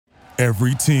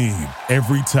Every team,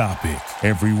 every topic,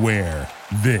 everywhere.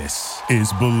 This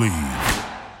is Believe.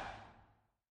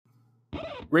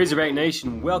 Razorback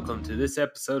Nation, welcome to this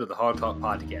episode of the Hawg Talk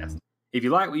Podcast. If you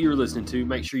like what you're listening to,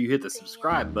 make sure you hit the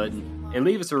subscribe button and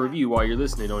leave us a review while you're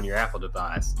listening on your Apple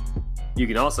device. You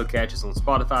can also catch us on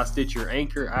Spotify, Stitcher,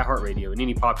 Anchor, iHeartRadio, and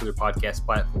any popular podcast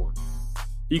platform.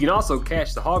 You can also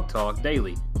catch the Hawg Talk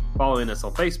daily, following us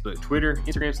on Facebook, Twitter,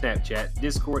 Instagram, Snapchat,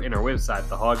 Discord, and our website,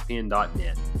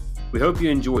 thehogpen.net. We hope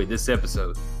you enjoyed this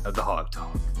episode of the Hawg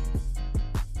Talk.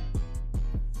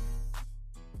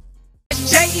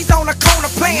 J's on the corner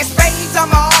playing spades.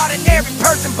 I'm an ordinary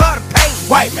person, but a pain.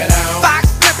 Wipe me down.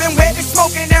 Fox flipping, wet and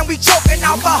smoking, and we choking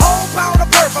off a whole pound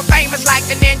of purple, famous like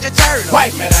the Ninja Turtle.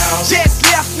 Wipe me down. Just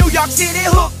left New York City,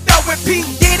 hooked up with P.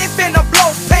 Diddy, finna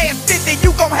blow past 50,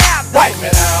 you gon' have that. Wipe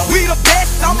me down. We the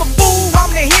best, I'm a fool,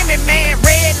 I'm the Hemi man.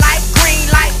 Red light,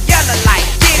 green light, yellow light.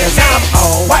 Cause I'm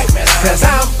on, wipe me down. Cause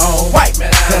I'm on, wipe me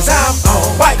down. Cause I'm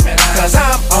on, wipe me down. Cause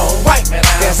I'm on, wipe me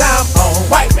down. Cause I'm on,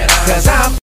 wipe me down. Cause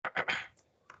I'm.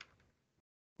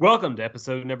 Welcome to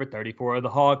episode number 34 of the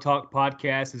Hawg Talk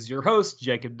Podcast. This is your host,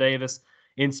 Jacob Davis.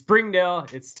 In Springdale,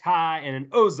 it's Ty, and in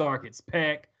Ozark, it's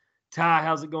Peck. Ty,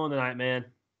 how's it going tonight, man?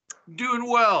 Doing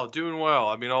well, doing well.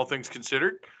 I mean, all things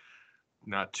considered,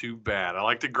 not too bad. I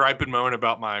like to gripe and moan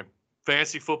about my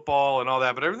fantasy football and all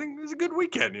that, but everything is a good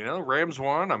weekend, you know. Rams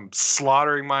won. I'm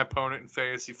slaughtering my opponent in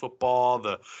fantasy football.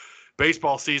 The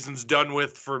baseball season's done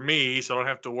with for me, so I don't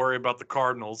have to worry about the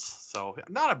Cardinals. So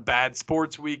not a bad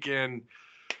sports weekend.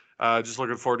 Just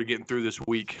looking forward to getting through this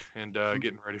week and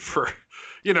getting ready for,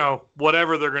 you know,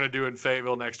 whatever they're going to do in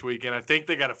Fayetteville next weekend. I think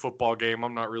they got a football game.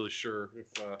 I'm not really sure.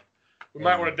 We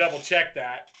might want to double check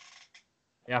that.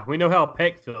 Yeah, we know how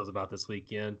Peck feels about this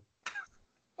weekend.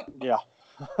 Yeah.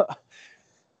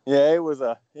 Yeah, it was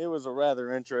a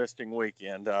rather interesting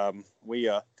weekend. We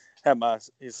had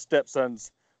his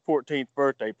stepson's 14th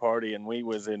birthday party, and we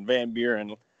was in Van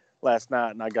Buren last night,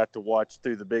 and I got to watch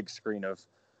through the big screen of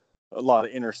a lot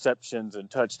of interceptions and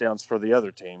touchdowns for the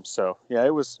other team. So yeah,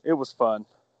 it was fun.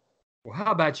 Well,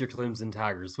 how about your Clemson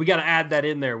Tigers? We got to add that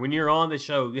in there. When you're on the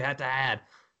show, you have to add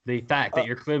the fact that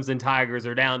your Clemson Tigers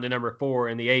are down to number 4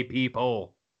 in the AP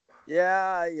poll.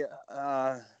 Yeah,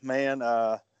 man.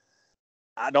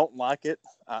 I don't like it.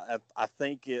 I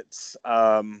think it's.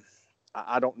 I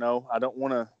don't know. I don't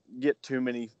want to get too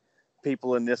many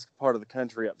people in this part of the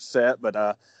country upset, but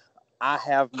I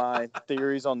have my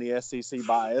theories on the SEC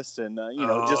bias, and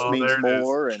it just means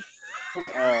more, and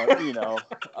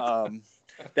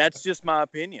that's just my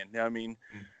opinion. I mean,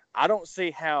 I don't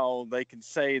see how they can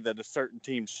say that a certain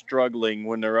team's struggling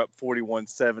when they're up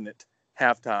 41-7 at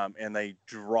halftime and they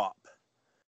drop.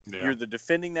 Yeah. You're the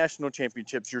defending national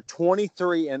championships. You're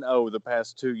 23-0 the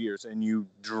past 2 years, and you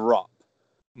drop.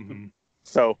 Mm-hmm.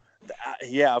 So,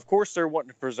 yeah, of course they're wanting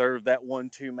to preserve that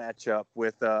 1-2 matchup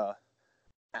with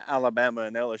Alabama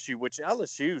and LSU, which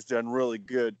LSU's done really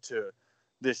good to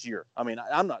this year. I mean,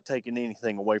 I'm not taking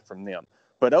anything away from them,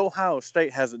 but Ohio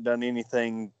State hasn't done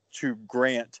anything to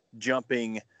grant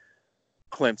jumping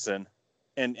Clemson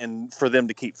and for them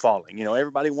to keep falling. You know,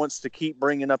 everybody wants to keep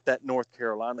bringing up that North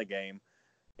Carolina game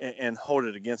and hold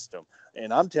it against them.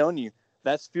 And I'm telling you,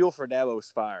 that's fuel for Dabo's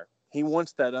fire. He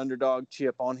wants that underdog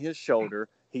chip on his shoulder.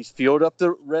 He's fueled up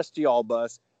the rest of y'all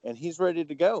bus, and he's ready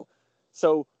to go.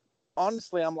 So,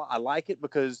 honestly, I like it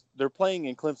because they're playing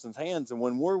in Clemson's hands, and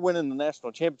when we're winning the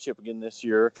national championship again this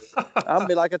year, I'll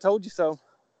be like, I told you so.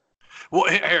 Well,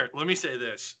 Eric, let me say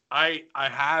this. I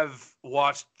have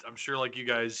watched, I'm sure like you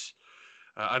guys,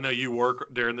 I know you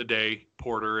work during the day,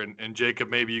 Porter, and Jacob,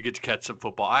 maybe you get to catch some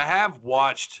football. I have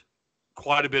watched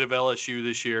quite a bit of LSU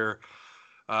this year,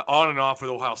 on and off with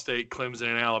Ohio State, Clemson,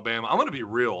 and Alabama. I'm going to be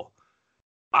real.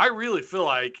 I really feel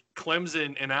like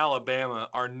Clemson and Alabama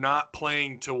are not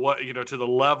playing to to the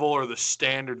level or the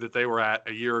standard that they were at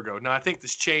a year ago. Now, I think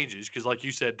this changes because, like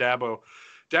you said,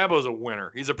 Dabo's a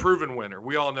winner. He's a proven winner.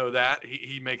 We all know that.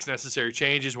 He makes necessary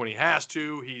changes when he has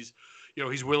to. He's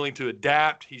willing to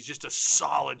adapt. He's just a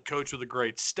solid coach with a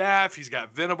great staff. He's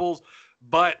got Venables.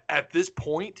 But at this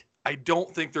point, I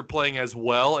don't think they're playing as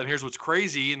well. And here's what's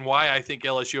crazy and why I think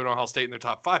LSU and Ohio State in their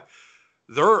top 5.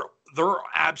 They're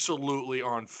absolutely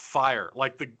on fire.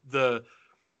 Like the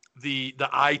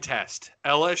eye test.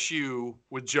 LSU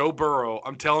with Joe Burrow,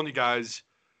 I'm telling you guys,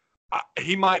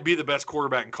 he might be the best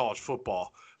quarterback in college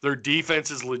football. Their defense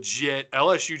is legit.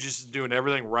 LSU just is doing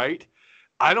everything right.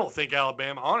 I don't think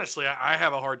Alabama, honestly, I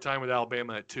have a hard time with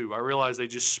Alabama at 2. I realize they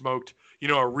just smoked,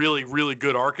 a really, really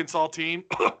good Arkansas team.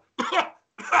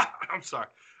 I'm sorry.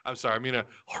 I mean, a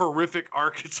horrific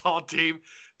Arkansas team.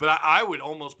 But I would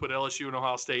almost put LSU and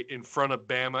Ohio State in front of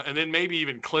Bama, and then maybe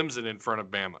even Clemson in front of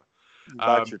Bama.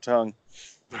 Bite your tongue.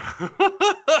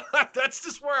 That's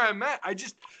just where I'm at.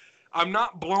 I'm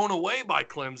not blown away by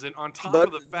Clemson. On top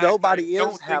But of the fact nobody that I is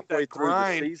don't halfway think that through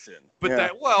grind, the season. But yeah.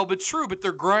 but true. But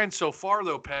their grind so far,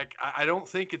 though, Peck, I don't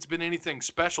think it's been anything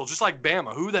special. Just like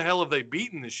Bama, who the hell have they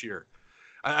beaten this year?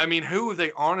 I mean, who have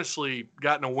they honestly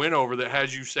gotten a win over that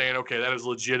has you saying, okay, that is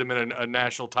legitimate, a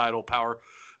national title power,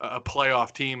 a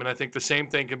playoff team? And I think the same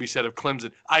thing can be said of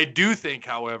Clemson. I do think,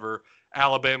 however,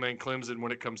 Alabama and Clemson,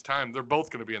 when it comes time, they're both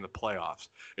going to be in the playoffs.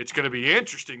 It's going to be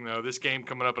interesting, though, this game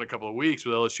coming up in a couple of weeks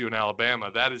with LSU and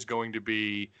Alabama. That is going to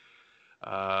be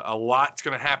a lot's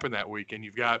going to happen that week. And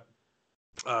you've got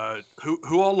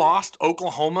who all lost?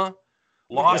 Oklahoma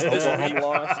lost this week.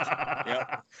 Lost.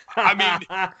 Yep. I mean,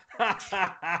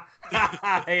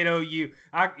 I hate OU.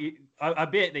 I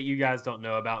bet that you guys don't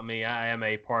know about me. I am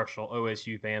a partial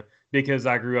OSU fan because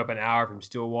I grew up an hour from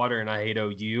Stillwater and I hate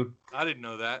OU. I didn't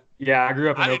know that. Yeah, I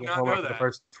grew up in I did not Oklahoma know for the that.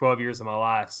 first 12 years of my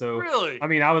life. So, Really? I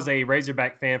mean, I was a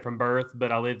Razorback fan from birth,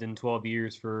 but I lived in 12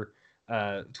 years for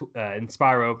in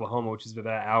Spiro, Oklahoma, which is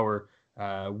about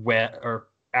an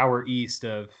hour east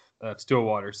of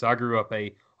Stillwater. So I grew up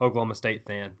a Oklahoma State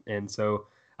fan, and so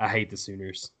I hate the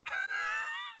Sooners.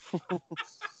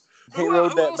 He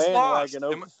rode that else bandwagon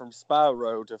lost? over from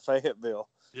Spiro to Fayetteville.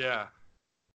 Yeah.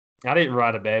 I didn't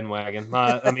ride a bandwagon.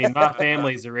 My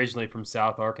family's originally from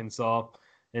South Arkansas,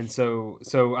 and so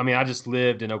I mean, I just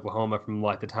lived in Oklahoma from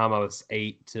like the time I was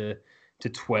 8 to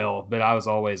 12. But I was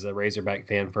always a Razorback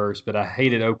fan first. But I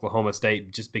hated Oklahoma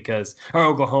State I was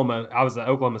an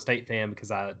Oklahoma State fan because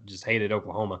I just hated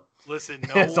Oklahoma. Listen,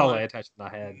 That's all the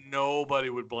attachment I had. Nobody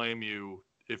would blame you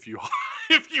if you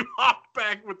hop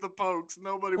back with the Pokes.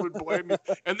 Nobody would blame you,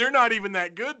 and they're not even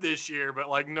that good this year. But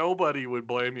like nobody would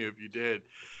blame you if you did.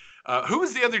 Who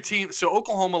was the other team? So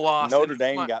Oklahoma lost. Notre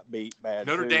Dame got beat bad.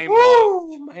 Notre too. Dame lost.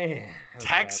 Woo, man.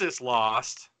 Texas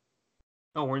lost.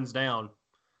 Oh, horns down.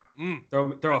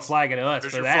 Throw a flag at us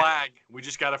There's for your that. flag. We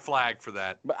just got a flag for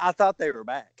that. But I thought they were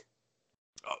back.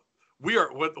 We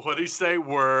are. What did he say?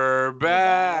 We're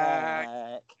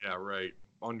back. Yeah, right.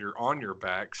 On your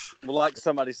backs. Well, like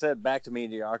somebody said, back to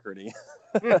mediocrity.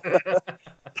 That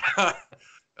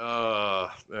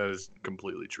is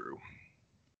completely true.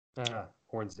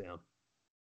 Horns down.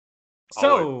 Oh,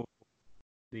 So,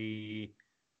 the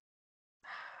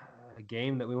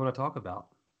game that we want to talk about.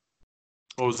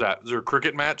 What was that? Is there a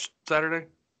cricket match Saturday?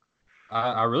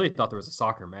 I really thought there was a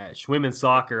soccer match. Women's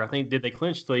soccer. I think did they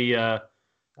clinch the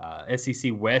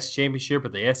SEC West Championship or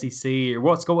the SEC? Or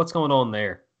what's going on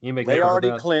there? They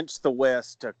already clinched the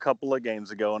West a couple of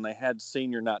games ago, and they had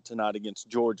senior night tonight against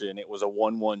Georgia, and it was a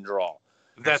 1-1 draw.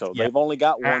 They've only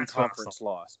got one conference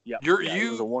loss. Yeah, it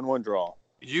was a 1-1 draw.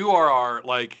 You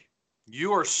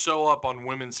are so up on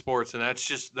women's sports, and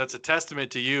that's a testament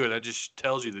to you, and that just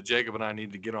tells you that Jacob and I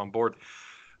need to get on board.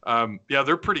 Yeah,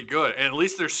 they're pretty good, and at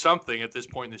least there's something at this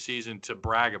point in the season to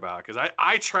brag about. Because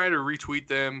I try to retweet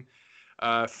them,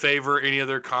 favor any of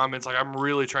their comments. Like I'm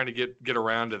really trying to get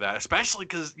around to that, especially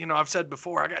because I've said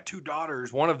before I got 2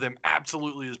 daughters. One of them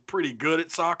absolutely is pretty good at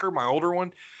soccer, my older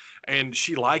one. And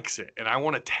she likes it, and I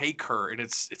want to take her, and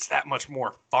it's that much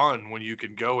more fun when you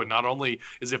can go. And not only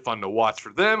is it fun to watch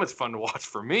for them, it's fun to watch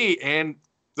for me, and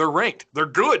they're ranked. They're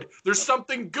good. There's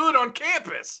something good on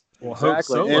campus. Well,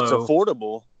 Exactly. Hope Solo, It's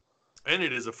affordable. And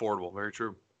it is affordable. Very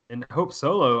true. And Hope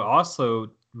Solo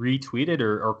also retweeted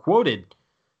or quoted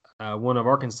one of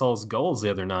Arkansas's goals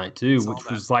the other night too, which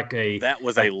was like that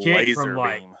was a kick laser from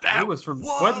beam. It was from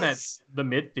wasn't that the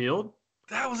midfield?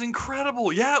 That was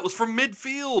incredible. Yeah, it was from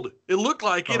midfield. It looked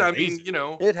like it. I mean,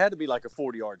 It had to be like a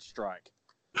 40-yard strike.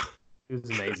 It was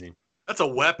amazing. That's a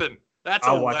weapon.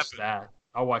 I watched that.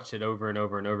 I watched it over and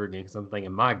over and over again because I'm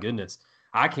thinking, my goodness,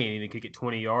 I can't even kick it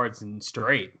 20 yards and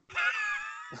straight.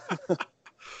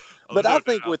 But I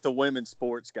think with the women's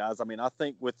sports, guys, I mean, I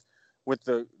think with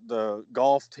the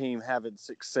golf team having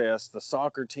success, the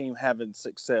soccer team having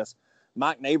success,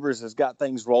 Mike Neighbors has got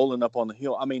things rolling up on the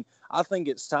hill. I mean, I think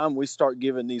it's time we start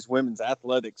giving these women's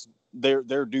athletics their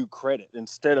due credit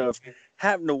instead of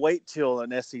having to wait till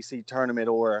an SEC tournament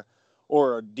or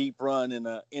a deep run in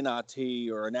a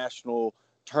NIT or a national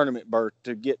tournament berth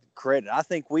to get credit. I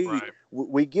think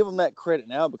we give them that credit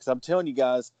now because I'm telling you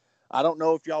guys, I don't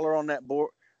know if y'all are on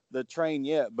the train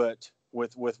yet, but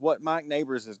with what Mike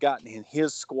Neighbors has gotten in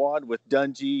his squad with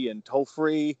Dungy and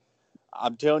Tolfree,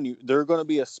 I'm telling you, they're going to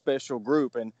be a special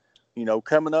group. And,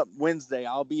 coming up Wednesday,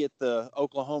 I'll be at the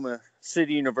Oklahoma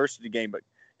City University game. But,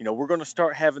 we're going to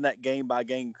start having that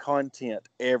game-by-game content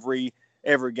every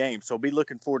game. So be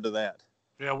looking forward to that.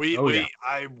 Yeah, yeah.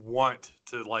 I want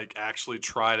to like actually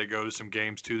try to go to some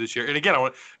games too this year. And again, I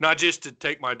want not just to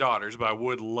take my daughters, but I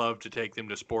would love to take them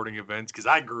to sporting events because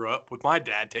I grew up with my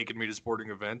dad taking me to sporting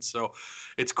events. So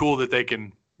it's cool that they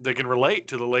can relate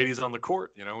to the ladies on the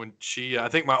court, you know. And I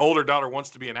think my older daughter wants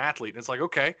to be an athlete, and it's like,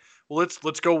 okay, well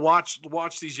let's go watch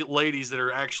these ladies that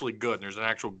are actually good. And there's an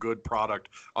actual good product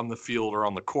on the field or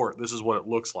on the court. This is what it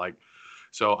looks like.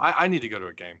 So I need to go to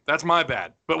a game. That's my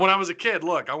bad. But when I was a kid,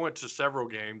 look, I went to several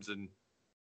games and,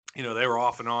 you know, they were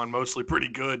off and on, mostly pretty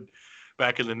good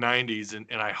back in the 90s.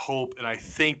 And I hope and I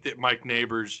think that Mike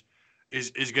Neighbors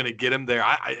is going to get him there.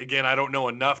 Again, I don't know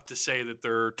enough to say that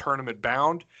they're tournament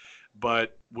bound,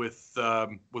 but with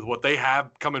what they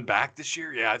have coming back this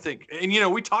year, yeah, I think. And, you know,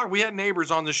 we had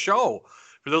Neighbors on the show.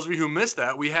 For those of you who missed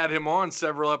that, we had him on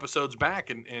several episodes back,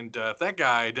 and if that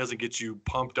guy doesn't get you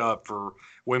pumped up for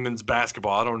women's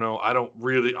basketball, I don't know. I don't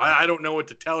know what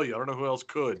to tell you. I don't know who else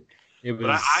could.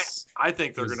 But I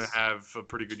think they're going to have a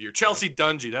pretty good year. Chelsea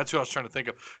Dungy, that's who I was trying to think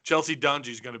of. Chelsea Dungy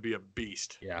is going to be a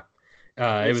beast. Yeah.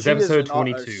 It was episode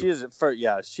 22.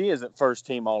 She isn't first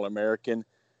team All-American.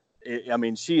 I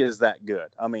mean, she is that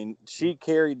good. I mean, she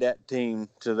carried that team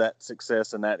to that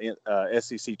success in that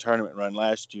SEC tournament run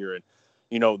last year, and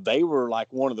you know, they were like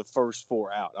one of the first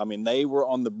four out. I mean, they were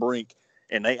on the brink,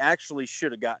 and they actually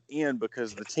should have got in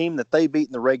because the team that they beat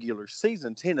in the regular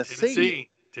season, Tennessee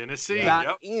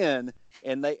got in,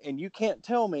 and you can't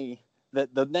tell me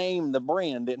that the name, the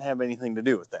brand, didn't have anything to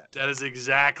do with that. That is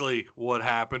exactly what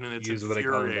happened, and it's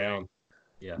infuriating.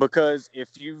 Yeah. Because if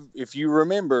you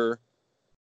remember,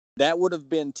 that would have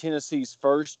been Tennessee's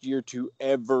first year to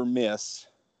ever miss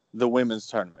the women's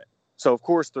tournament. So of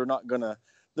course they're not gonna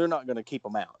keep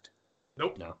them out.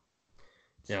 Nope. No.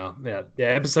 Yeah.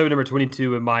 Episode number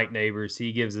 22 with Mike Neighbors.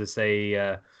 He gives us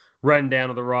a rundown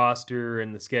of the roster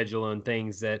and the schedule and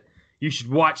things that you should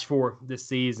watch for this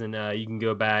season. You can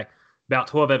go back about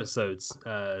 12 episodes.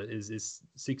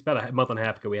 About a month and a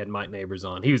half ago, we had Mike Neighbors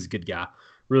on. He was a good guy.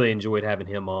 Really enjoyed having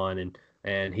him on,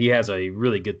 and he has a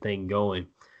really good thing going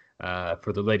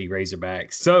for the Lady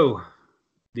Razorbacks. So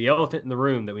the elephant in the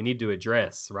room that we need to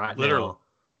address now.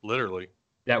 Literally.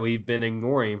 That we've been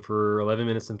ignoring for 11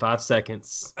 minutes and 5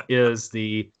 seconds is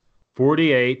the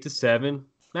 48-7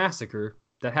 massacre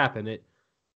that happened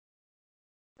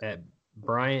at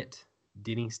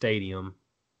Bryant-Denny Stadium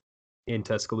in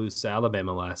Tuscaloosa,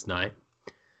 Alabama last night.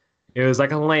 It was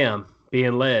like a lamb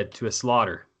being led to a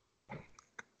slaughter.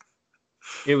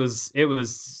 It was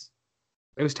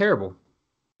terrible.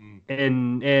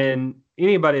 And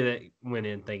anybody that went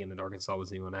in thinking that Arkansas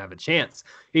wasn't even going to have a chance,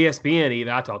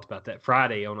 ESPN, I talked about that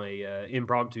Friday on a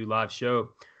impromptu live show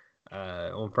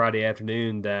on Friday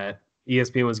afternoon that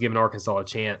ESPN was giving Arkansas a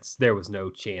chance. There was no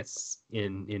chance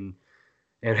in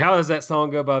and how does that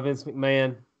song go by Vince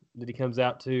McMahon that he comes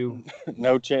out to?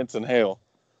 No chance in hell.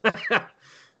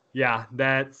 Yeah,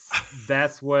 that's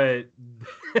what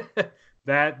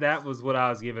that was what I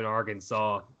was giving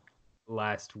Arkansas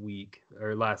last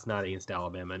night against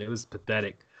Alabama, and it was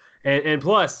pathetic. And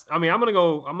plus, I mean, I'm gonna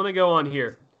go on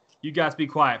here. You guys be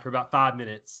quiet for about 5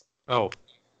 minutes. Oh.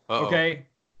 Uh-oh.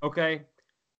 Okay.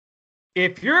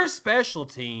 If your special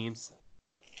teams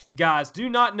guys do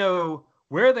not know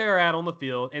where they're at on the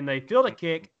field and they field a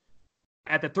kick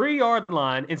at the 3-yard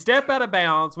line and step out of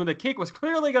bounds when the kick was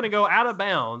clearly going to go out of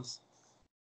bounds,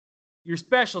 your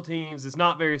special teams is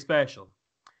not very special.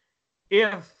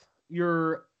 If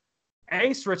your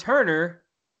ace returner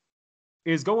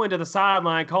is going to the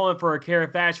sideline calling for a carry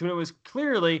fetch when it was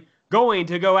clearly going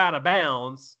to go out of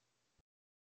bounds,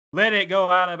 let it go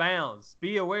out of bounds.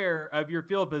 Be aware of your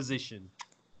field position.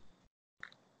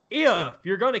 If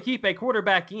you're going to keep a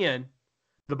quarterback in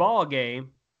the ball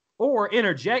game or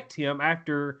interject him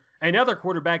after another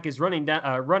quarterback is running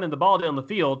the ball down the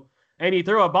field and you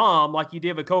throw a bomb like you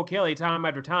did with Cole Kelly time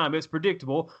after time, it's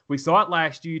predictable. We saw it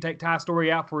last year. You take Ty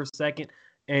Story out for a second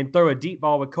and throw a deep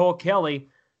ball with Cole Kelly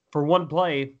for one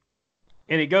play,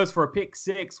 and it goes for a pick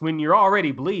six when you're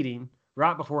already bleeding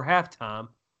right before halftime.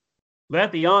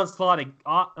 Let the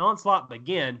onslaught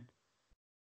begin.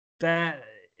 That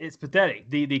it's pathetic.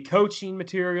 The coaching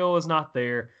material is not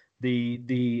there.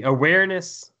 The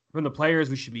awareness from the players,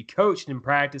 we should be coached in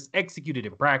practice, executed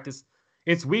in practice.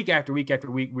 It's week after week after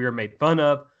week we are made fun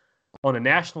of on a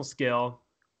national scale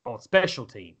on special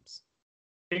teams.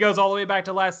 It goes all the way back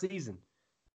to last season.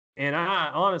 And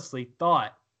I honestly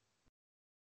thought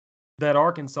that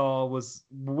Arkansas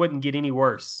wouldn't get any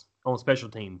worse on special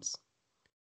teams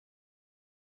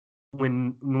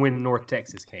when North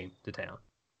Texas came to town.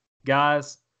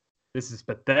 Guys, this is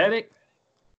pathetic.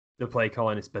 The play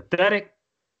calling is pathetic.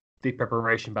 The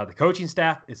preparation by the coaching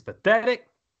staff is pathetic.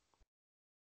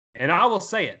 And I will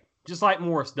say it, just like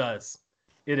Morris does.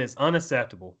 It is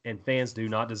unacceptable, and fans do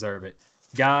not deserve it.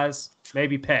 Guys,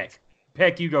 maybe Peck.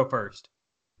 Peck, you go first.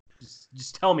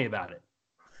 Just tell me about it.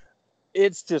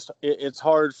 It's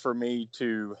hard for me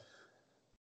to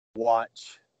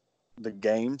watch the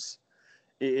games.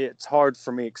 It's hard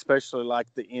for me, especially like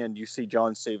the end. You see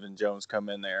John Stephen Jones come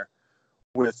in there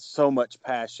with so much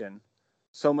passion,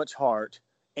 so much heart,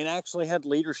 and actually had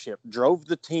leadership, drove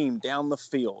the team down the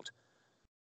field.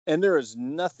 And there is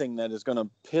nothing that is going to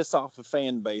piss off a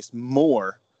fan base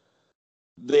more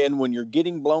than when you're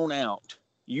getting blown out.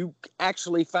 You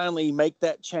actually finally make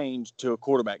that change to a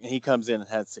quarterback, and he comes in and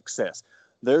has success.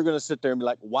 They're going to sit there and be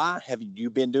like, why have you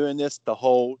been doing this the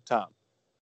whole time?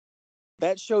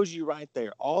 That shows you right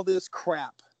there. All this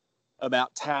crap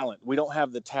about talent. We don't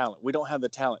have the talent. We don't have the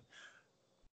talent.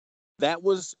 That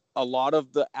was a lot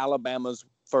of the Alabama's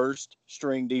first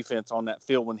string defense on that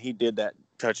field when he did that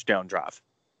touchdown drive.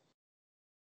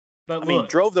 But I mean,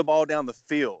 drove the ball down the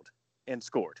field and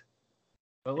scored.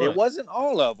 It wasn't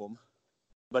all of them,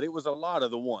 but it was a lot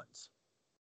of the ones.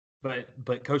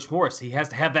 But Coach Morris, he has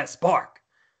to have that spark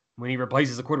when he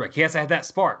replaces a quarterback. He has to have that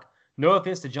spark. No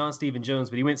offense to John Stephen Jones,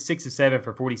 but he went 6 of 7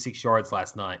 for 46 yards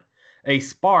last night. A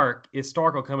spark is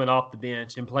Starkle coming off the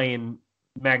bench and playing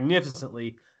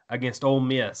magnificently against Ole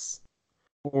Miss,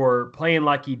 or playing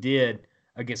like he did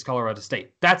against Colorado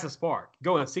State. That's a spark.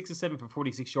 Going 6 of 7 for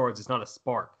 46 yards is not a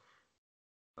spark.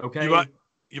 Okay?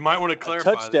 You might want to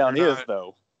clarify. A touchdown is,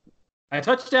 though. A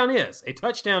touchdown is. A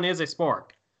touchdown is a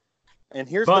spark. And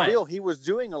here's the deal. He was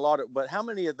doing a lot of, but how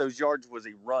many of those yards was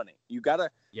he running?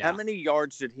 How many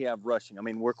yards did he have rushing? I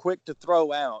mean, we're quick to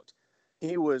throw out.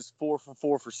 He was 4 for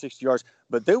 4 for 60 yards,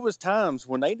 but there was times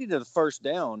when they needed a first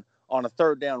down on a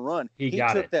third down run. He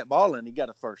took that ball and he got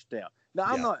a first down. Now,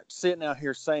 I'm not sitting out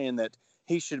here saying that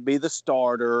he should be the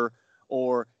starter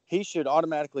or he should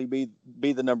automatically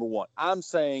be the number one. I'm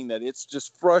saying that it's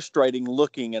just frustrating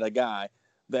looking at a guy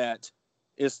that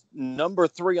is number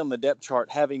 3 on the depth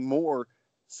chart having more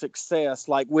success,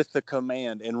 like with the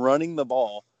command and running the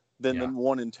ball than the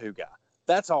 1 and 2 guy.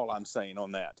 That's all I'm saying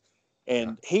on that.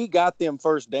 And he got them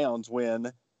first downs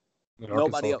when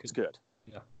nobody else could.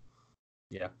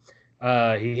 Yeah.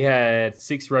 He had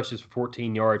 6 rushes for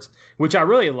 14 yards, which I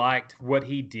really liked what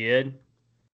he did,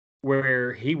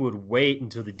 where he would wait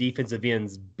until the defensive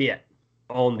ends bit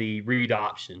on the read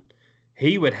option.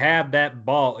 He would have that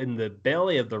ball in the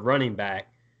belly of the running back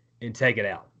and take it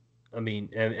out. I mean,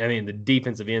 the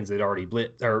defensive ends had already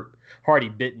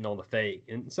bitten on the fake,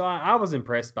 and so I was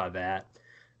impressed by that.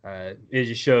 It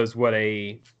just shows what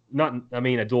a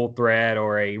dual threat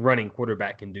or a running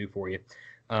quarterback can do for you.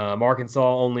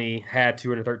 Arkansas only had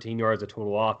 213 yards of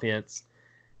total offense,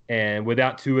 and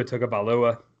without Tua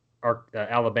Tagovailoa,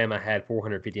 Alabama had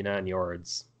 459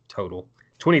 yards total.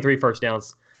 23 first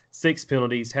downs, 6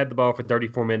 penalties, had the ball for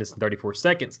 34 minutes and 34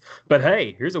 seconds. But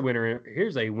hey, here's a winner.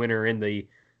 Here's a winner in the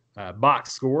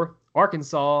box score.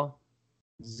 Arkansas,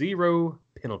 0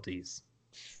 penalties.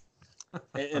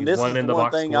 And this is the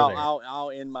one thing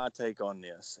I'll end my take on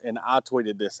this. And I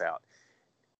tweeted this out.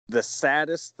 The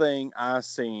saddest thing I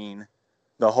seen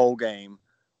the whole game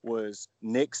was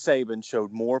Nick Saban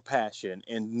showed more passion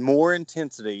and more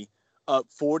intensity, up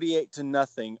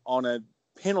 48-0 on a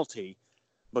penalty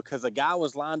because a guy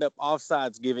was lined up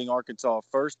offsides giving Arkansas a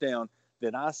first down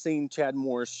than I seen Chad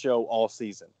Morris show all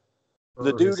season.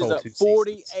 The dude is up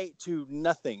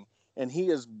 48-0, and he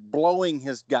is blowing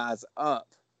his guys up.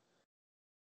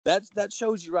 That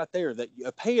shows you right there that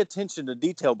you pay attention to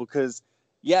detail because,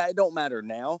 it don't matter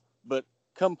now, but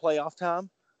come playoff time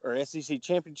or SEC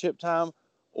championship time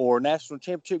or national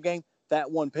championship game, that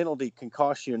one penalty can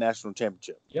cost you a national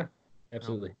championship. Yeah,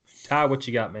 absolutely. Ty, what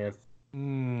you got, man?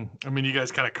 I mean, you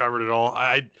guys kind of covered it all.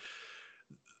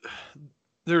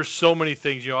 There's so many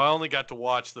things. I only got to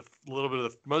watch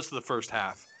most of the first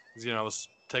half. I was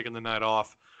taking the night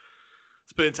off,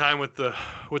 spending time with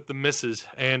the missus,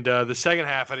 and the second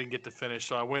half I didn't get to finish.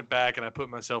 So I went back and I put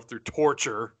myself through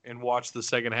torture and watched the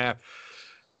second half.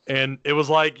 And it was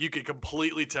like you could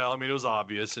completely tell. I mean, it was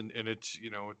obvious, and it's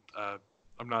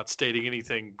I'm not stating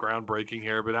anything groundbreaking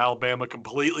here, but Alabama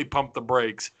completely pumped the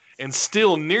brakes and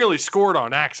still nearly scored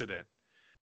on accident.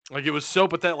 Like, it was so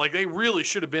pathetic. Like, they really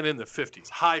should have been in the 50s,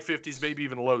 high 50s, maybe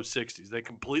even low 60s. They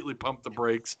completely pumped the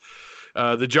brakes.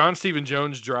 The John Stephen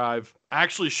Jones drive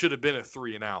actually should have been a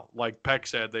 3-and-out. Like Peck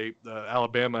said,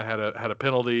 Alabama had a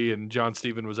penalty, and John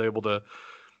Stephen was able to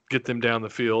get them down the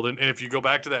field. And if you go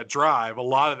back to that drive, a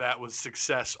lot of that was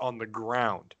success on the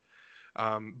ground.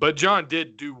 But John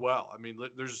did do well. I mean,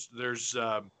 there's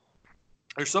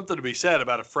something to be said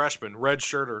about a freshman, red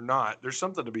shirt or not. There's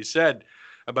something to be said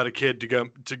about a kid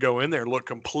to go in there and look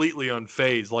completely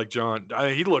unfazed like John.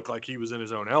 He looked like he was in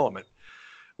his own element,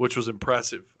 which was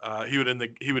impressive. He would end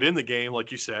the game,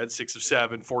 like you said, 6 of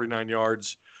 7, 49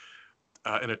 yards,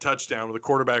 and a touchdown with a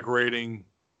quarterback rating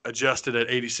adjusted at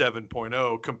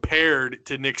 87.0 compared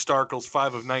to Nick Starkel's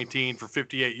 5 of 19 for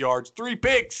 58 yards, 3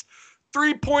 picks,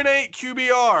 3.8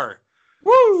 QBR.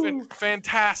 Woo!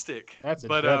 Fantastic. That's a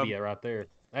W right there.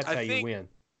 That's how you win.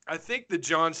 I think the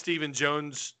John Stephen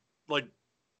Jones,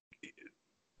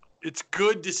 it's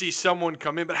good to see someone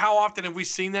come in, but how often have we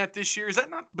seen that this year? Is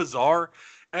that not bizarre?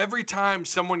 Every time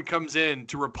someone comes in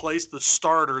to replace the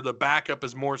starter, the backup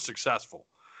is more successful.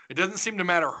 It doesn't seem to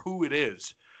matter who it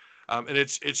is. And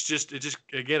it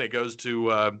goes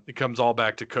to it comes all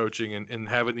back to coaching and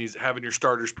having your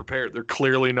starters prepared. They're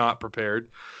clearly not prepared.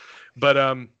 But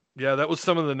yeah, that was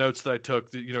some of the notes that I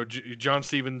took. John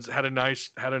Stevens had a nice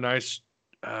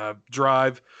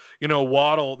drive.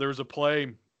 Waddle, there was a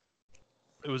play.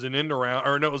 It was an end around,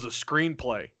 or no, it was a screen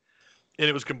play, and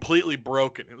it was completely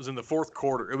broken. It was in the fourth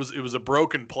quarter. It was a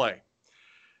broken play,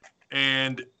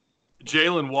 and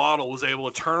Jalen Waddle was able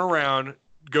to turn around,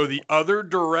 go the other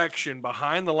direction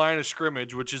behind the line of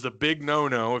scrimmage, which is a big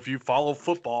no-no. If you follow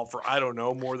football for, I don't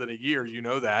know, more than a year, you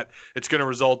know that. It's going to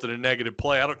result in a negative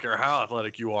play. I don't care how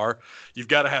athletic you are. You've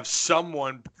got to have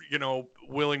someone,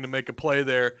 willing to make a play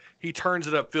there. He turns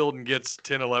it upfield and gets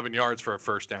 10, 11 yards for a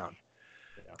first down.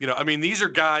 Yeah. These are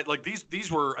guys,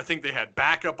 these were, I think they had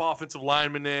backup offensive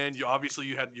linemen in. You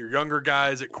had your younger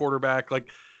guys at quarterback.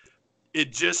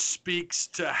 It just speaks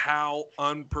to how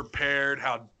unprepared,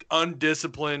 how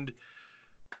undisciplined,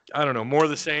 I don't know, more of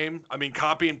the same.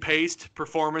 Copy and paste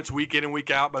performance week in and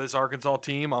week out by this Arkansas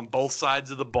team on both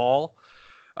sides of the ball.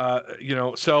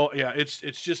 So yeah, it's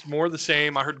just more of the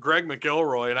same. I heard Greg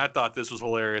McElroy, and I thought this was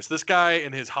hilarious. This guy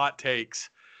and his hot takes,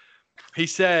 he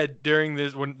said during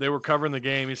this, when they were covering the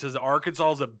game, he says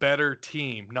Arkansas is a better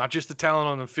team, not just the talent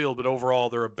on the field, but overall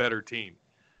they're a better team.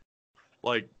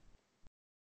 What?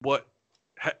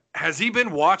 Has he been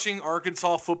watching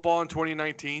Arkansas football in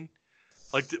 2019?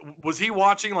 Was he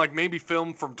watching maybe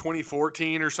film from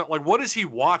 2014 or something? What is he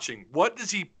watching? What did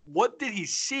he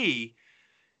see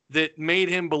that made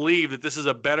him believe that this is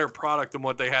a better product than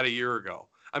what they had a year ago?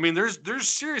 There's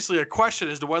seriously a question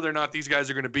as to whether or not these guys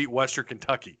are going to beat Western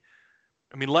Kentucky.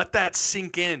 Let that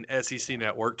sink in, SEC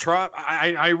Network.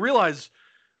 I realize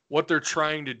what they're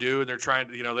trying to do, and they're trying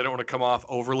to, they don't want to come off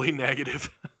overly negative.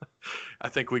 I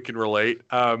think we can relate.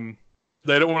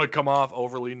 They don't want to come off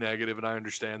overly negative, and I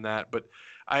understand that. But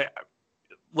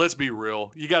let's be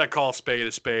real. You got to call spade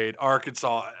a spade.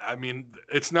 Arkansas,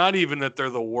 it's not even that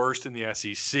they're the worst in the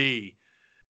SEC.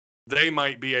 They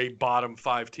might be a bottom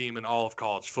 5 team in all of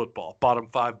college football. Bottom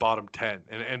 5, bottom 10.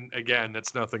 And again,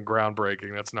 that's nothing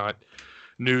groundbreaking. That's not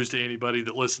news to anybody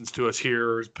that listens to us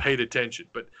here or has paid attention.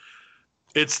 But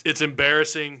it's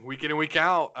embarrassing week in and week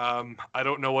out. I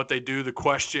don't know what they do. The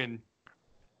question,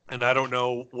 and I don't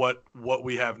know what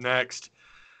we have next.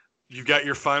 You've got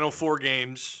your Final Four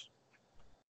games.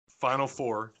 Final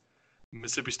Four.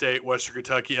 Mississippi State, Western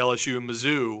Kentucky, LSU, and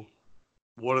Mizzou.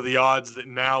 What are the odds that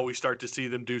now we start to see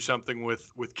them do something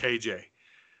with KJ?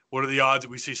 What are the odds that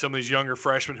we see some of these younger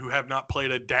freshmen who have not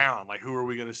played a down? Who are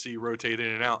we going to see rotate in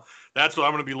and out? That's what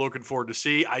I'm going to be looking forward to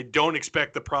see. I don't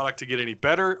expect the product to get any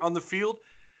better on the field.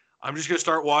 I'm just going to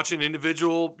start watching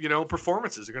individual,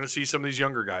 performances. You're going to see some of these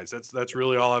younger guys. That's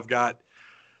really all I've got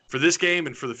for this game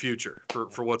and for the future,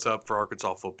 for what's up for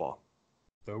Arkansas football.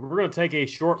 So we're going to take a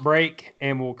short break,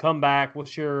 and we'll come back. We'll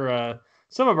share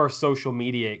some of our social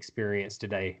media experience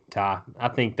today, Ty. I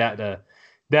think that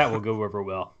will go over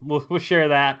well. We'll share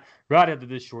that right after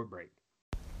this short break.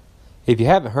 If you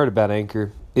haven't heard about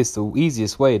Anchor, it's the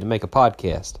easiest way to make a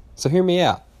podcast. So hear me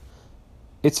out.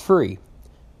 It's free.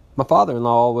 My father-in-law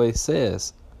always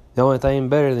says, the only thing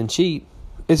better than cheap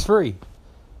is free.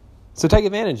 So take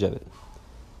advantage of it.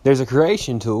 There's a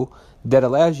creation tool that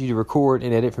allows you to record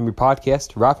and edit from your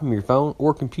podcast right from your phone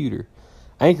or computer.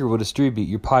 Anchor will distribute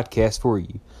your podcast for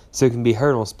you, so it can be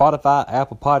heard on Spotify,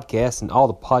 Apple Podcasts, and all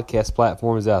the podcast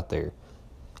platforms out there.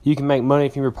 You can make money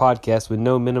from your podcast with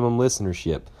no minimum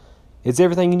listenership. It's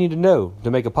everything you need to know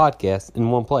to make a podcast in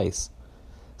one place.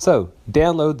 So,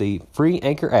 download the free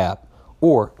Anchor app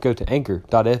or go to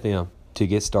anchor.fm to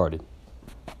get started.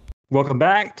 Welcome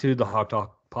back to the Hawg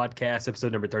Talk Podcast,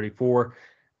 episode number 34.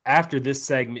 After this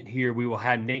segment here, we will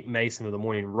have Nate Mason of the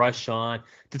Morning Rush on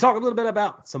to talk a little bit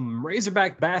about some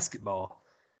Razorback basketball.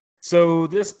 So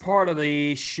this part of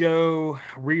the show,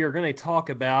 we are going to talk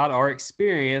about our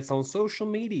experience on social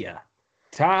media.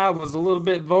 Ty was a little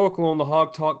bit vocal on the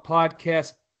Hawg Talk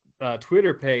Podcast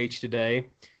Twitter page today.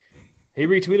 He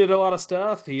retweeted a lot of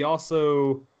stuff. He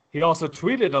also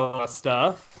tweeted a lot of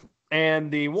stuff.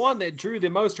 And the one that drew the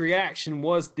most reaction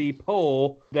was the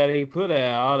poll that he put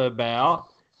out about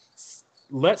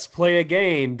let's play a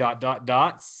game, ...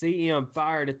 CM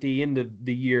fired at the end of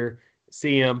the year.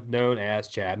 CM, known as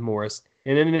Chad Morris.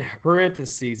 And then in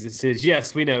parentheses, it says,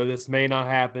 yes, we know this may not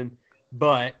happen,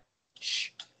 but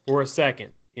for a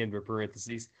second, end of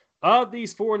parentheses. Of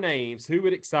these 4 names, who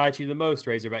would excite you the most,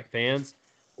 Razorback fans?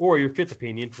 Or your fifth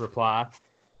opinion reply.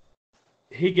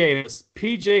 He gave us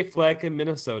PJ Fleck in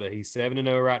Minnesota. He's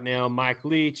 7-0 right now. Mike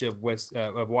Leach of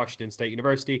Washington State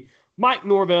University. Mike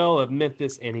Norvell of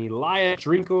Memphis. And Elijah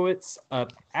Drinkowitz of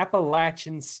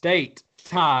Appalachian State.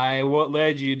 Ty, what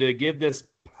led you to give this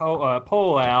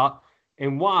poll out?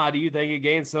 And why do you think it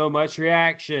gained so much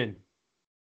reaction?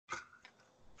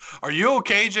 Are you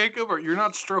okay, Jacob? Or you're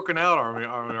not stroking out,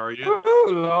 are you? Oh,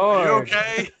 Lord. Are you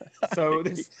okay? So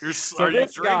this,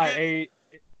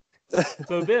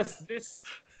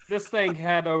 this thing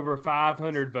had over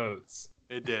 500 votes.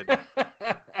 It did. It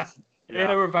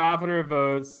had over 500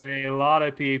 votes. A lot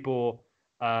of people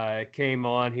came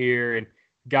on here, and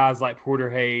guys like Porter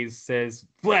Hayes says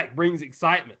Fleck brings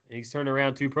excitement. And he's turned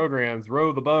around 2 programs.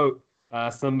 Row the boat.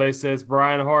 Somebody says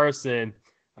Brian Harson.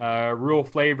 Real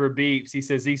Flavor Beeps. He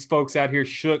says these folks out here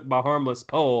shook by harmless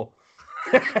poll.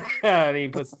 And he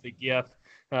puts the gif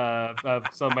of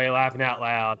somebody laughing out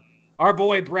loud. Our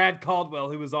boy Brad Caldwell,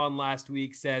 who was on last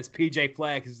week, says PJ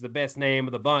Fleck is the best name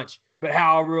of the bunch. But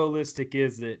how realistic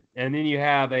is it? And then you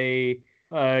have a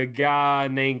guy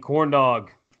named Corndog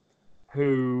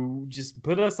who just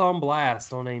put us on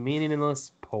blast on a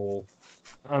meaningless poll.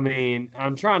 I mean,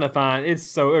 I'm trying to find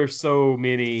there's so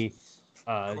many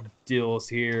deals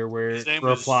here where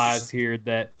replies here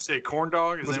that say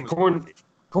Corndog. His name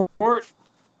was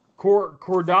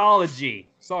Cordology.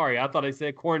 Sorry, I thought I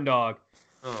said Corndog.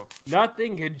 Oh.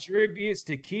 Nothing contributes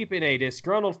to keeping a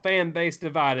disgruntled fan base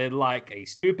divided like a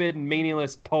stupid,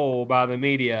 meaningless poll by the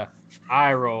media.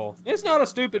 Eye roll. It's not a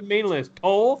stupid, meaningless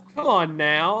poll. Come on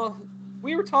now.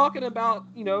 We were talking about,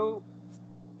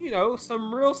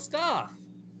 some real stuff.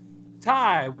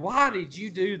 Ty, why did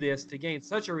you do this to gain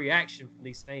such a reaction from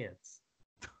these fans?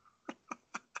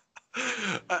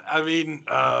 I mean,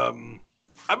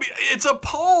 it's a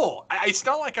poll. It's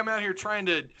not like I'm out here trying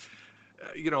to,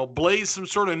 blaze some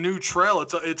sort of new trail.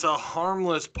 It's a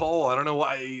harmless poll. I don't know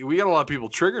why we got a lot of people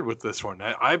triggered with this one.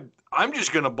 I'm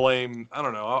just gonna blame. I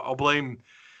don't know. I'll blame.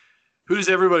 Who does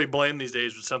everybody blame these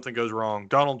days when something goes wrong?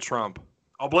 Donald Trump.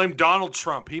 I'll blame Donald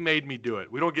Trump. He made me do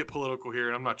it. We don't get political here,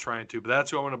 and I'm not trying to, but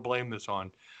that's who I'm going to blame this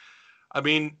on. I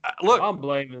mean, look. I'm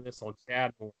blaming this on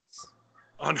Chad Morris.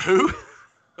 On who?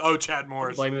 Oh, Chad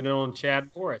Morris. I'm blaming it on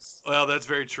Chad Morris. Well, that's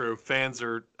very true. Fans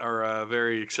are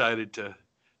very excited to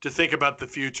think about the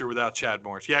future without Chad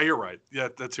Morris. Yeah, you're right. Yeah,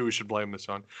 that's who we should blame this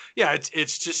on. Yeah,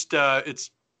 it's just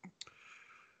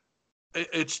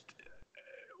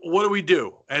what do we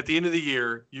do at the end of the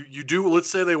year? You do. Let's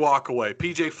say they walk away.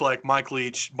 PJ Fleck, Mike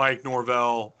Leach, Mike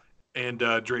Norvell, and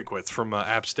Drinkwitz from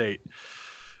App State,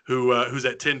 who's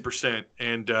at 10%,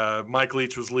 and Mike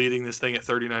Leach was leading this thing at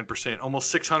 39%. Almost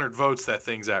 600 votes that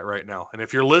thing's at right now. And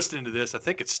if you're listening to this, I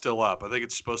think it's still up. I think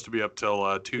it's supposed to be up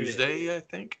till Tuesday. I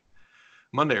think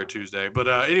Monday or Tuesday. But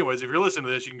anyways, if you're listening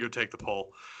to this, you can go take the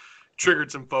poll.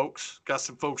 Triggered some folks. Got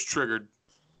some folks triggered.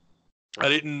 I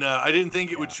didn't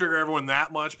think it would trigger everyone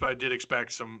that much, but I did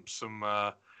expect some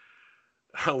a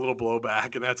little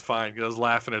blowback, and that's fine because I was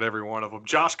laughing at every one of them.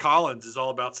 Josh Collins is all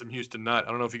about some Houston Nut. I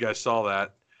don't know if you guys saw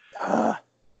that.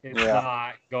 It's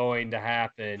not going to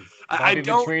happen. Bobby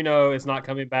Petrino is not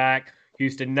coming back.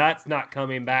 Houston Nutt's not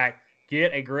coming back.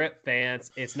 Get a grip, fans.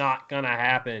 It's not going to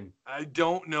happen. I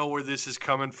don't know where this is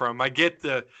coming from. I get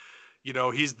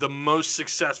he's the most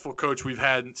successful coach we've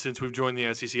had since we've joined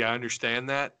the SEC. I understand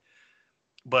that.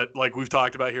 But like we've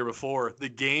talked about here before, the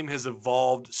game has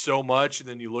evolved so much. And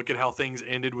then you look at how things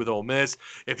ended with Ole Miss.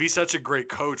 If he's such a great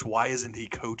coach, why isn't he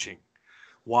coaching?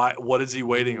 What is he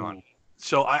waiting on?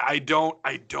 So I don't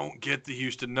get the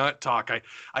Houston Nut talk.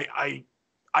 I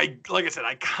like I said,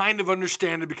 I kind of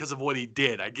understand it because of what he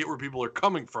did. I get where people are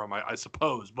coming from, I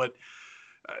suppose. But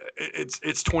it's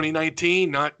 2019,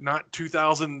 not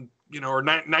 2000, or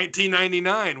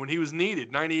 1999 when he was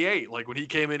needed, 98, like when he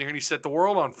came in here and he set the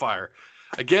world on fire.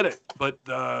 I get it, but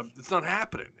it's not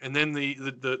happening. And then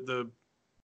the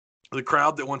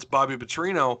crowd that wants Bobby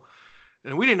Petrino,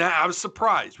 and I was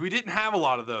surprised. We didn't have a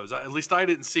lot of those. At least I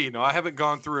didn't see. No, I haven't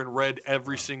gone through and read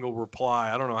every single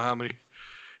reply. I don't know how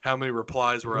many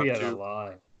replies we're up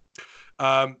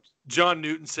to. John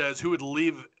Newton says, who would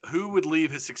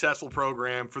leave his successful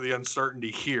program for the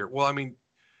uncertainty here? Well, I mean,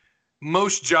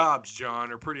 most jobs,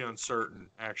 John, are pretty uncertain.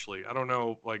 Actually, I don't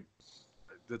know. Like,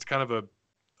 that's kind of a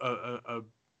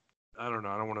I don't know.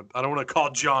 I don't want to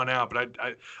call John out, but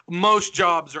most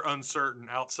jobs are uncertain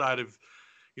outside of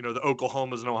the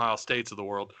Oklahomas and Ohio States of the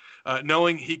world.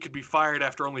 Knowing he could be fired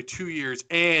after only 2 years,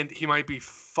 and he might be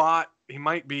fought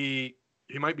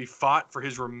for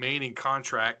his remaining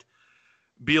contract.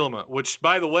 Bielema, which,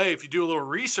 by the way, if you do a little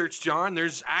research, John,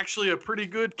 there's actually a pretty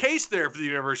good case there for the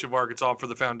University of Arkansas for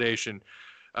the foundation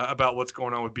about what's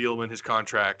going on with Bielema and his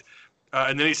contract.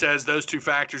 And then he says those two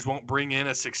factors won't bring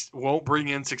in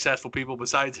successful people.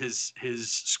 Besides,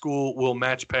 his school will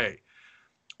match pay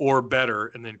or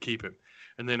better, and then keep him.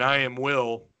 And then I Am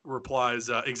Will replies,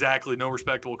 exactly, no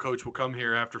respectable coach will come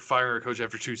here after firing a coach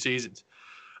after 2 seasons.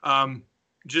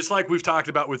 Just like we've talked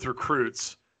about with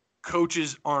recruits,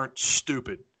 coaches aren't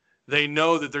stupid. They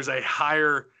know that there's a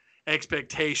higher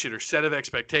expectation or set of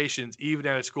expectations even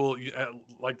at a school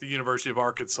like the University of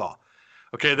Arkansas.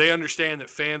 Okay, they understand that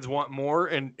fans want more,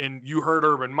 and you heard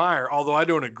Urban Meyer, although I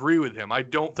don't agree with him. I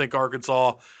don't think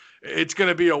Arkansas, it's going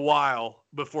to be a while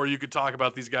before you could talk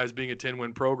about these guys being a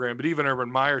 10-win program. But even Urban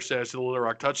Meyer says to the Little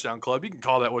Rock Touchdown Club, you can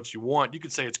call that what you want. You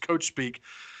could say it's coach speak,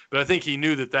 but I think he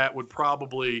knew that would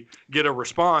probably get a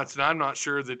response, and I'm not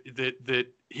sure that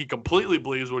he completely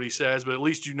believes what he says, but at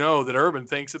least you know that Urban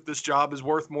thinks that this job is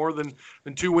worth more than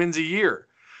 2 wins a year.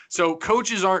 So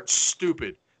coaches aren't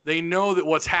stupid. They know that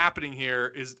what's happening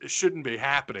here shouldn't be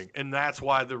happening, and that's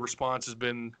why the response has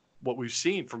been what we've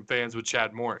seen from fans with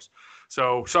Chad Morris.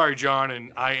 So sorry, John,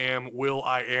 and I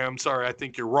am sorry. I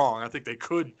think you're wrong. I think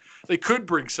they could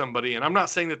bring somebody in. I'm not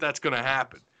saying that that's going to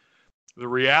happen. The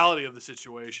reality of the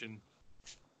situation,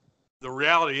 the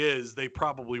reality is they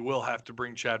probably will have to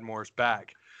bring Chad Morris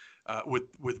back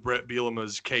with Brett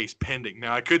Bielema's case pending.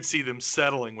 Now, I could see them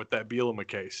settling with that Bielema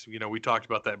case. We talked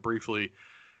about that briefly,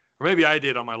 or maybe I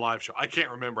did on my live show. I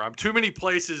can't remember. I'm too many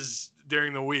places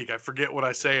during the week. I forget what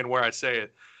I say and where I say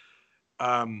it.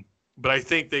 But I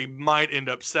think they might end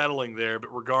up settling there.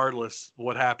 But regardless,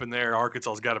 what happened there,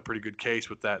 Arkansas's got a pretty good case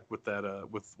with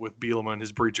Bielema and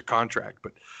his breach of contract.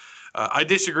 But I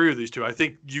disagree with these two. I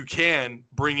think you can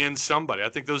bring in somebody. I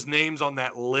think those names on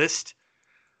that list,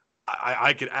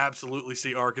 I could absolutely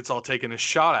see Arkansas taking a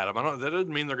shot at them. That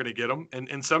doesn't mean they're going to get them.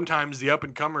 And sometimes the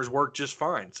up-and-comers work just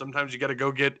fine. Sometimes you got to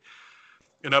go get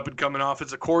an up-and-coming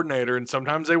offensive coordinator, and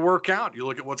sometimes they work out. You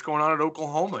look at what's going on at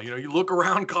Oklahoma. You look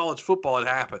around college football, it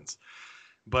happens.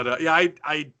 But, I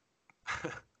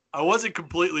wasn't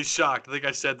completely shocked. I think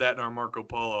I said that in our Marco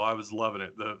Polo. I was loving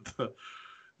it.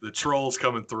 The trolls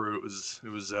coming through. It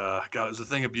was a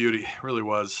thing of beauty. It really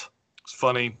was. It's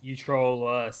funny. You troll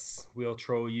us, we'll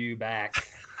troll you back.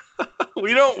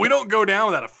 we don't go down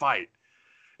without a fight.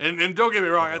 And don't get me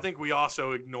wrong, I think we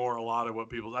also ignore a lot of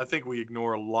I think we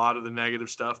ignore a lot of the negative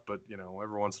stuff, but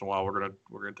every once in a while we're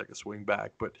gonna take a swing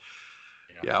back. But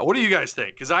yeah, what do you guys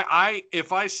think? Because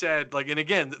if I said, like, and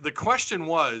again, the question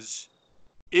was,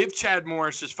 if Chad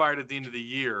Morris is fired at the end of the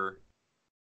year,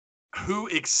 who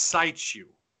excites you?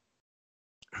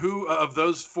 Who of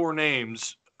those 4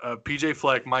 names, PJ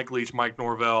Fleck, Mike Leach, Mike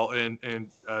Norvell, and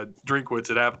Drinkwitz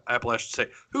at Appalachian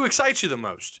State, who excites you the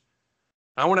most?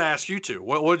 I want to ask you two.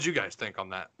 What did you guys think on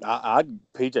that? I'd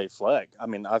PJ Fleck. I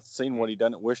mean, I've seen what he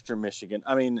done at Western Michigan.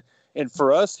 I mean, and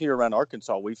for us here around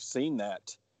Arkansas, we've seen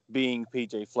that being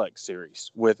PJ Fleck's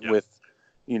series with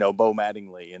Bo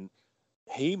Mattingly, and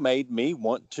he made me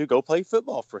want to go play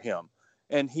football for him.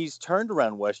 And he's turned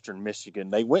around Western Michigan.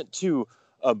 They went to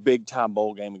a big-time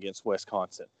bowl game against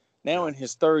Wisconsin. Now in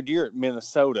his 3rd year at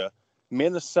Minnesota,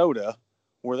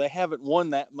 where they haven't won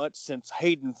that much since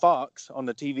Hayden Fox on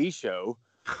the TV show,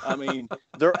 I mean,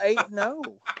 they're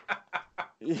 8-0.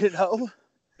 That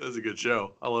was a good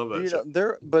show. I love that show.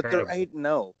 They're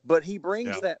 8-0. But he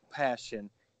brings that passion.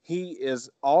 He is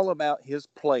all about his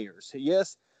players.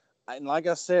 Yes, and like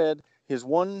I said, his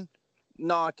one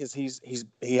knock is he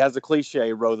has a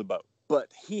cliche, row the boat.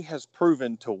 But he has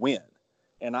proven to win.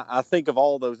 And I think of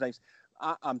all those names.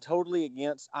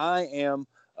 I am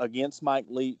against Mike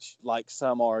Leach like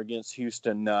some are against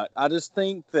Houston Nutt. I just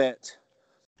think that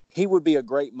he would be a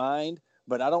great mind,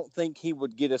 but I don't think he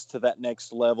would get us to that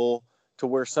next level to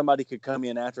where somebody could come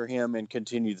in after him and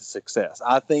continue the success.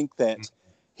 I think that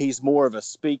he's more of a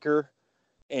speaker,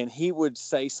 and he would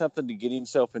say something to get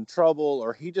himself in trouble,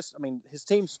 or his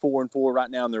team's 4-4 right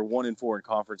now, and they're 1-4 in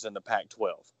conference in the Pac-12.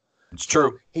 It's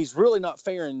true. So he's really not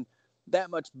faring that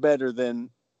much better than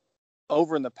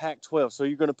over in the Pac-12. So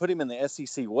you're going to put him in the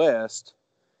SEC West,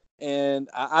 and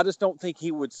I just don't think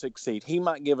he would succeed. He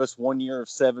might give us 1 year of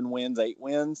 7 wins, 8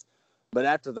 wins, but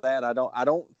after that, I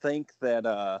don't think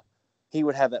that he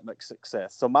would have that much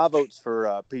success. So my vote's for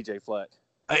PJ Fleck.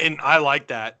 And I like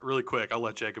that. Really quick, I'll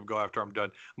let Jacob go after I'm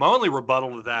done. My only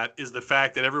rebuttal to that is the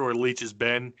fact that everywhere Leach has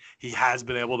been, he has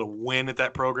been able to win at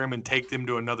that program and take them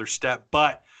to another step.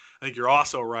 But I think you're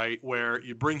also right where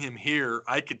you bring him here,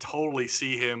 I could totally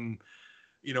see him,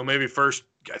 maybe first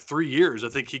 3 years. I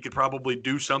think he could probably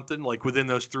do something like within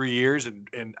those 3 years and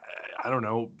I don't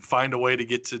know, find a way to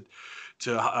get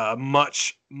to a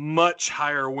much, much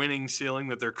higher winning ceiling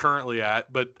that they're currently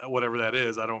at. But whatever that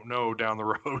is, I don't know down the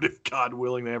road if God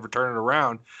willing they ever turn it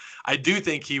around. I do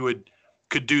think he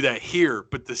could do that here,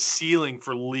 but the ceiling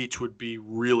for Leach would be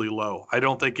really low. I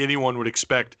don't think anyone would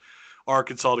expect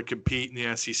Arkansas to compete in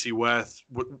the SEC West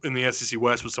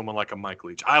with someone like a Mike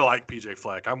Leach. I like PJ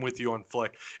Fleck. I'm with you on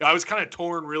Fleck. I was kind of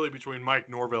torn really between Mike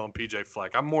Norvell and PJ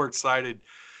Fleck. I'm more excited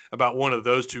about one of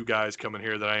those two guys coming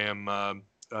here than I am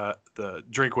the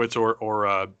Drinkwitz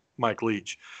or Mike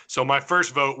Leach. So my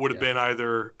first vote would have been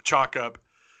either chalk up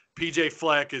PJ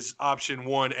Fleck is option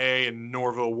 1A and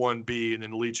Norville 1B, and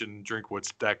then Leach and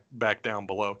Drinkwitz back down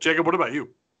below. Jacob, what about you?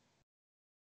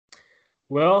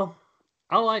 Well,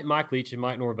 I like Mike Leach and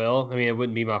Mike Norvell. I mean, it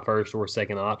wouldn't be my first or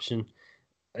second option.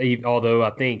 Although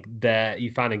I think that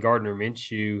you find a Gardner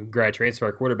Minshew grad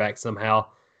transfer quarterback somehow,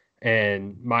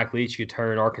 and Mike Leach could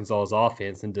turn Arkansas's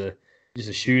offense into just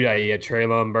a shootout. You had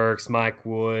Treylon Burks, Mike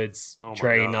Woods,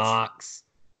 Trey Knox.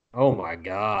 Oh my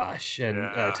gosh. And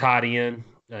tight end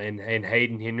and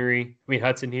Hudson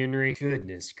Henry.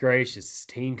 Goodness gracious. This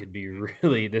team could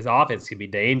be this offense could be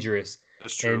dangerous.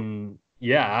 That's true.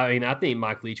 And I think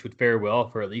Mike Leach would fare well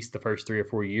for at least the first 3 or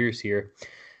 4 years here.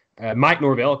 Mike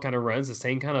Norvell kind of runs the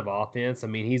same kind of offense. I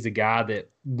mean, he's a guy that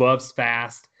loves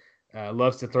fast,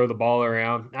 loves to throw the ball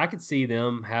around. I could see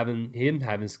them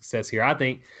having success here. I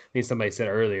think somebody said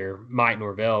earlier, Mike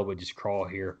Norvell would just crawl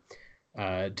here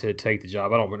to take the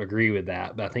job. I don't agree with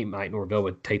that, but I think Mike Norvell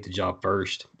would take the job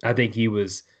first. I think he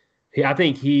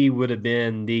would have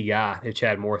been the guy if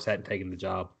Chad Morris hadn't taken the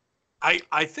job.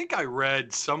 I think I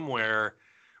read somewhere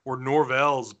where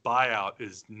Norvell's buyout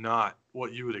is not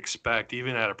what you would expect,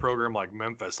 even at a program like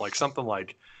Memphis, like something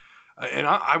like, and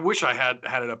I wish I had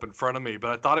it up in front of me, but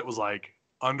I thought it was like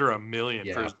under $1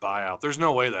 million for his buyout. There's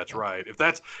no way that's right. If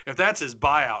that's his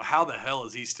buyout, how the hell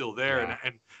is he still there? Yeah.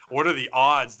 And what are the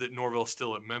odds that Norvell's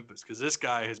still at Memphis? Because this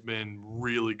guy has been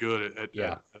really good at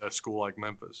a school like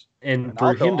Memphis. And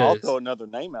I'll throw another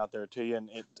name out there to you, and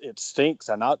it stinks.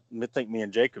 And I think me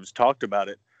and Jacobs talked about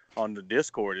it on the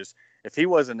Discord. Is if he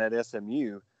wasn't at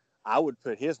SMU, I would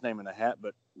put his name in the hat.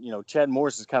 But Chad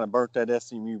Morris has kind of burnt that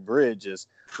SMU bridge. Is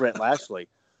Rhett Lashley?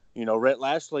 Rhett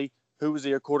Lashley, who was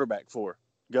he a quarterback for?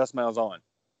 Gus Malzahn.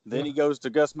 Then he goes to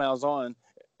Gus Malzahn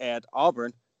at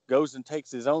Auburn, goes and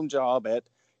takes his own job at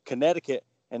Connecticut,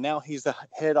 and now he's the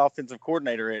head offensive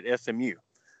coordinator at SMU.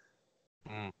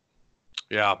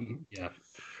 Yeah.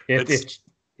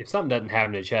 If something doesn't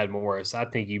happen to Chad Morris, I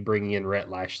think you bring in Rhett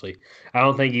Lashley. I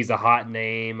don't think he's a hot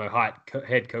name, a hot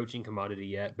head coaching commodity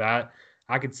yet, but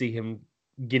I could see him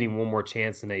getting one more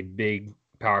chance in a big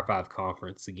Power 5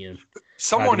 conference again.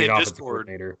 Someone in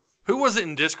Discord. Who was it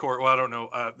in Discord? Well, I don't know.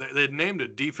 They named a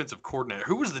defensive coordinator.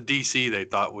 Who was the DC they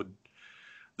thought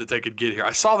that they could get here?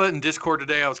 I saw that in Discord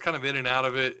today. I was kind of in and out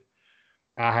of it.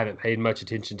 I haven't paid much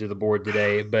attention to the board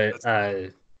today, but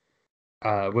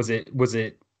was it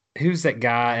who's that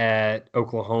guy at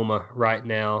Oklahoma right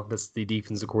now? That's the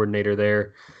defensive coordinator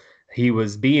there. He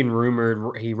was being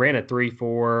rumored. He ran a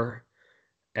 3.4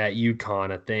 at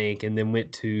UConn, I think, and then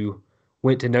went to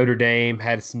Notre Dame,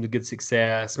 had some good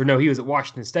success. Or no, he was at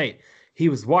Washington State. He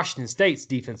was Washington State's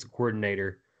defensive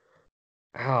coordinator.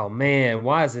 Oh man,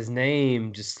 why is his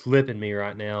name just slipping me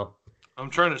right now? I'm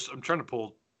trying to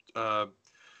pull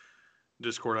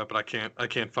Discord up, but I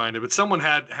can't find it. But someone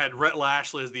had Rhett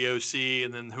Lashley as the OC,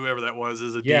 and then whoever that was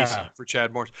as a DC for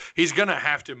Chad Morris. He's gonna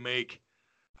have to make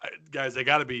guys. They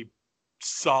got to be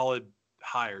solid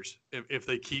hires if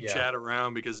they keep Chad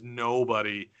around, because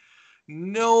nobody's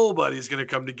going to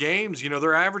come to games.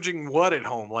 They're averaging what at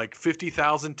home? Like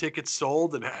 50,000 tickets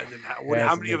sold, and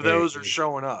how many of those are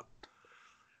showing up?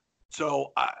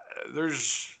 So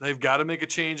they've got to make a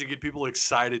change and get people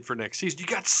excited for next season. You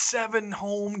got 7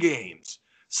 home games,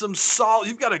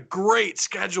 you've got a great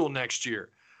schedule next year.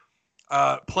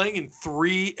 Playing in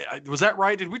 3, was that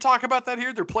right? Did we talk about that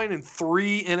here? They're playing in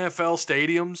 3 NFL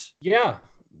stadiums. Yeah,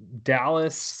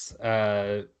 Dallas,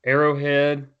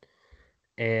 Arrowhead.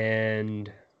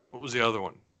 And what was the other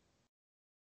one?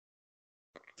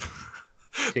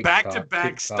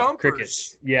 Back-to-back stumpers.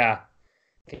 Crickets. Yeah.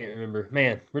 Can't remember.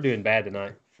 Man, we're doing bad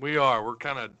tonight. We are.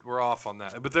 We're off on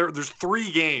that. But there's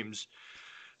 3 games.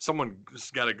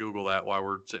 Someone's got to Google that while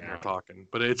we're sitting here talking.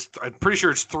 But I'm pretty sure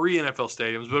it's 3 NFL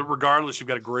stadiums. But regardless, you've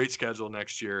got a great schedule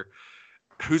next year.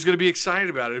 Who's going to be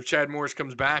excited about it if Chad Morris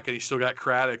comes back and he's still got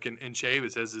Craddock and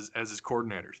Chavis as his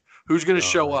coordinators? Who's going to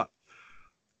show up?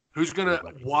 Who's going to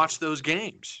watch those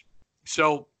games?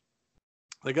 So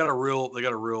they got a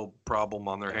real problem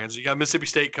on their hands. You got Mississippi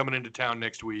State coming into town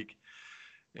next week,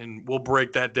 and we'll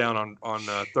break that down on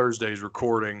Thursday's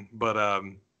recording. But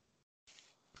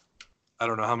I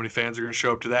don't know how many fans are going to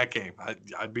show up to that game.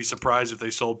 I'd be surprised if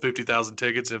they sold 50,000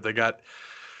 tickets and if they got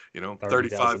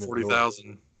 35,000,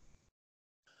 40,000.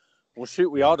 Well,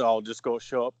 shoot, we ought to all just go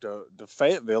show up to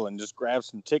Fayetteville and just grab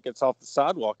some tickets off the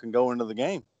sidewalk and go into the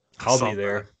game. I'll be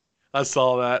there. I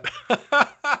saw that.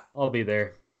 I'll be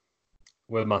there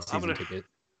with my season ticket.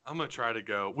 I'm gonna try to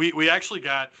go. We actually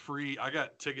got free. I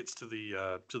got tickets to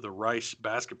the Rice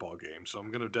basketball game, so I'm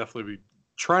gonna definitely be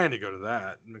trying to go to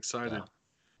that. I'm excited. Yeah.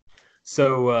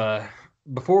 So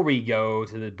before we go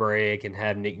to the break and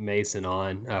have Nick Mason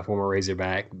on, former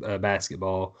Razorback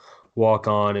basketball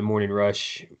walk-on and Morning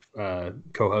Rush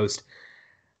co-host,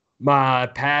 my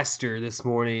pastor this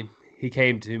morning, he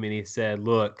came to me and he said,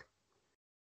 "Look,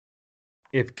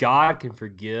 if God can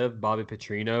forgive Bobby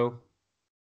Petrino,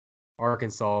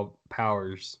 Arkansas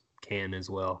Powers can as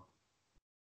well."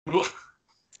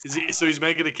 So he's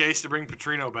making a case to bring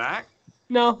Petrino back?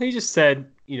 No, he just said,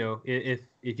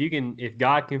 if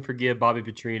God can forgive Bobby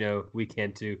Petrino, we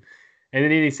can too. And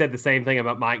then he said the same thing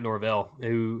about Mike Norvell,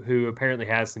 who apparently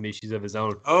has some issues of his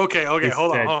own. Okay, hold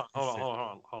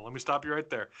on. Let me stop you right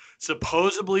there.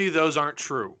 Supposedly those aren't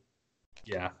true.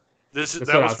 Yeah. That's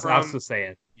what I was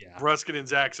saying. Yeah. Ruskin and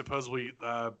Zach supposedly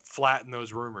flattened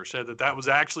those rumors, said that was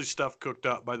actually stuff cooked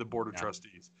up by the Board of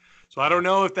Trustees. So I don't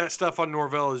know if that stuff on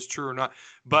Norvell is true or not,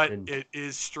 but it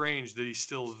is strange that he's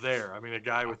still there. I mean, a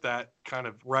guy with that kind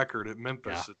of record at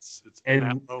Memphis, it's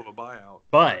that low of a buyout.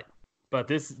 But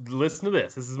listen to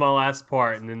this. This is my last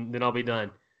part, and then I'll be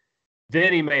done.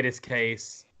 Then he made his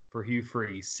case for Hugh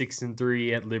Freeze,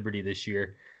 6-3 at Liberty this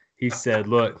year. He said,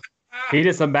 "Look, he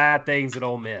did some bad things at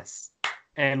Ole Miss,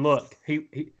 and look,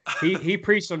 he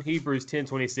preached on Hebrews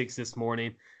 10:26 this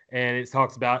morning, and it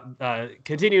talks about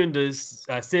continuing to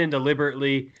sin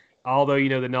deliberately, although you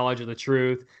know the knowledge of the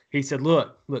truth." He said,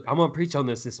 "Look, I'm gonna preach on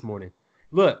this morning.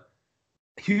 Look,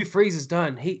 Hugh Freeze is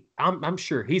done. I'm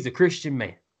sure he's a Christian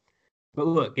man." But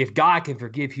look, if God can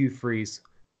forgive Hugh Freeze,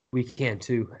 we can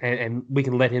too, and we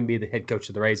can let him be the head coach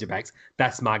of the Razorbacks.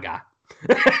 That's my guy.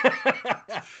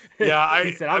 Yeah,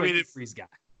 he said, "I'm a Hugh Freeze guy."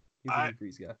 He's a Hugh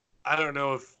Freeze guy. I don't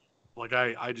know if,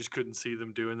 I just couldn't see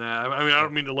them doing that. I mean, I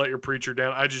don't mean to let your preacher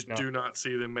down. I just do not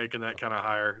see them making that kind of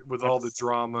hire with all the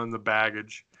drama and the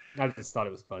baggage. I just thought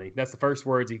it was funny. That's the first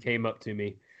words he came up to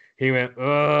me. He went,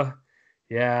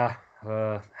 yeah.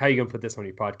 How you gonna put this on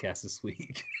your podcast this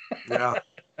week?" Yeah.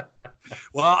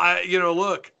 Well,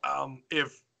 look,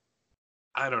 if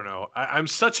I don't know, I'm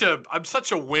such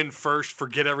a win first,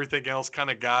 forget everything else kind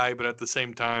of guy, but at the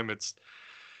same time, it's,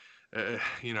 I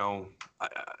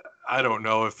don't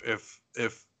know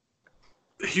if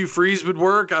Hugh Freeze would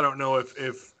work. I don't know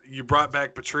if you brought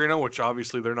back Petrino, which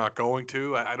obviously they're not going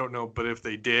to. I don't know, but if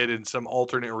they did in some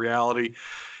alternate reality,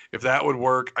 if that would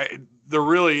work. There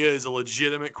really is a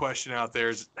legitimate question out there: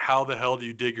 is how the hell do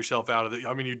you dig yourself out of it?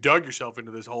 I mean, you dug yourself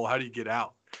into this hole. How do you get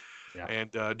out? Yeah.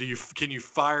 And can you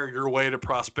fire your way to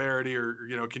prosperity, or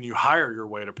can you hire your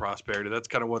way to prosperity? That's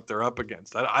kind of what they're up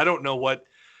against. I don't know what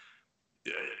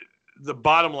the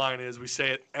bottom line is. We say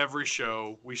it every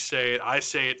show. I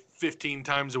say it 15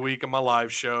 times a week on my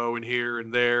live show and here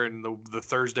and there and the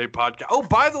Thursday podcast. Oh,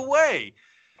 by the way,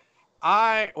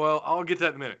 I'll get to that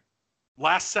in a minute.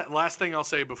 Last thing I'll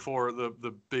say before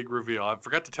the big reveal. I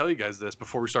forgot to tell you guys this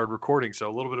before we started recording, so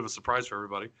a little bit of a surprise for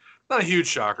everybody. Not a huge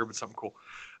shocker, but something cool.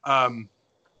 But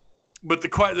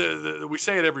we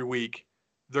say it every week.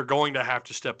 They're going to have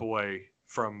to step away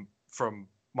from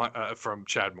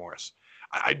Chad Morris.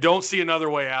 I don't see another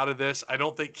way out of this. I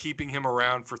don't think keeping him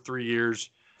around for 3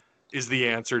 years is the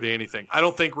answer to anything. I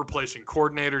don't think replacing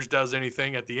coordinators does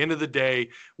anything. At the end of the day,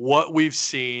 what we've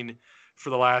seen for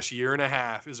the last year and a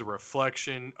half is a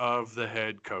reflection of the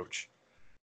head coach.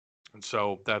 And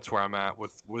so that's where I'm at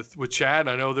with Chad.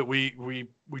 I know that we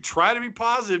try to be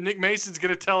positive. Nick Mason's going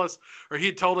to tell us, or he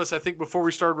had told us, I think before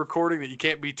we started recording, that you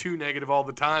can't be too negative all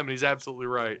the time, and he's absolutely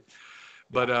right.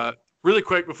 But really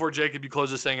quick before Jacob, you close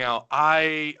this thing out,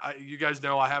 you guys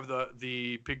know I have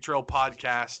the Pig Trail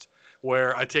podcast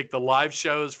where I take the live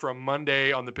shows from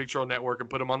Monday on the Pig Trail Network and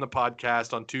put them on the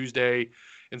podcast on Tuesday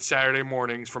and Saturday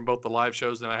mornings from both the live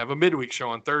shows. Then I have a midweek show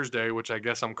on Thursday, which I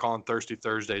guess I'm calling Thirsty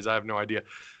Thursdays. I have no idea.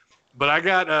 But I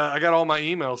got all my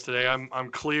emails today.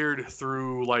 I'm cleared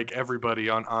through like everybody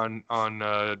on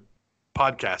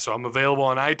podcast. So I'm available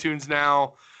on iTunes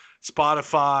now,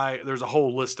 Spotify. There's a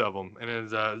whole list of them, and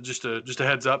it's just a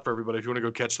heads up for everybody if you want to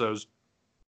go catch those.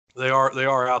 They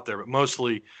are out there, but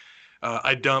mostly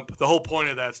I dump. The whole point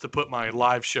of that is to put my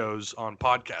live shows on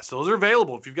podcasts. So those are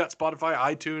available if you've got Spotify,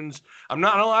 iTunes. I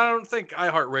don't think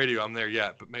iHeartRadio I'm there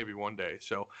yet, but maybe one day.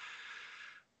 So,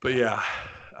 but yeah.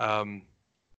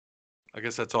 I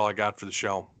guess that's all I got for the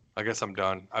show. I guess I'm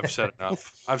done. I've said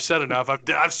enough. I've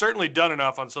certainly done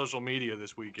enough on social media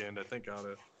this weekend. I think I ought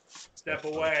to step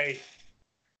away.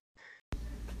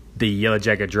 The Yellow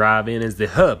Jacket Drive-In is the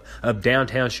hub of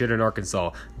downtown Sheridan,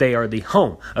 Arkansas. They are the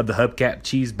home of the Hubcap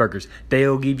cheeseburgers.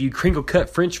 They'll give you crinkle-cut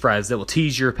french fries that will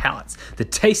tease your palates. The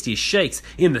tastiest shakes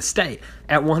in the state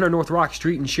at 100 North Rock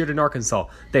Street in Sheridan, Arkansas.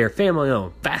 They are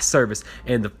family-owned, fast service,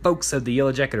 and the folks of the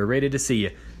Yellow Jacket are ready to see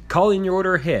you. Call in your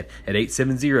order ahead at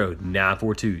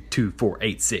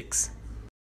 870-942-2486.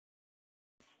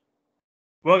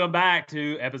 Welcome back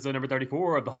to episode number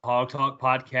 34 of the Hawg Talk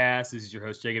podcast. This is your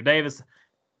host, Jacob Davis,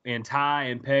 and Ty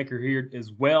and Peck are here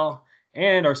as well.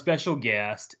 And our special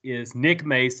guest is Nick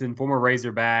Mason, former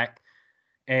Razorback,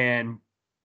 and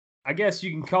I guess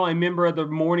you can call him member of the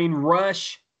Morning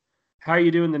Rush. How are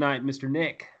you doing tonight, Mr.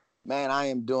 Nick? Man, I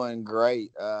am doing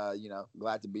great.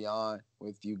 Glad to be on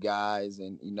with you guys.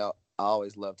 And, I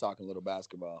always love talking a little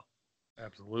basketball.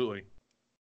 Absolutely.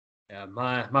 Yeah,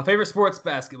 my favorite sport's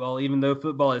basketball, even though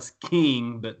football is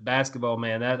king. But basketball,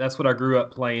 man, that's what I grew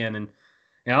up playing. And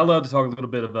I love to talk a little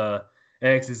bit of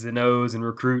X's and O's and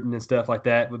recruiting and stuff like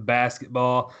that with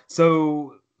basketball.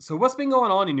 So what's been going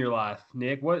on in your life,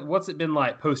 Nick? What's it been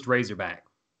like post-Razorback?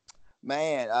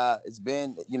 Man, it's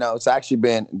been, it's actually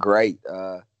been great.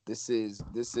 This is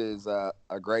a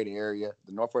great area,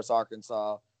 the Northwest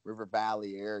Arkansas, River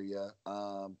Valley area.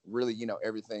 Really,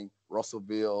 everything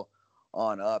Russellville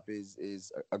on up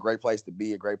is a great place to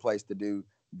be, a great place to do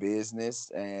business.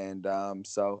 And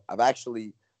so I've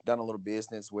actually done a little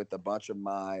business with a bunch of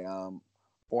my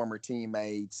former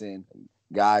teammates and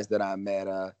guys that I met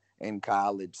in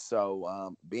college.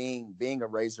 So being a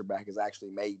Razorback has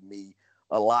actually made me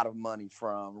a lot of money,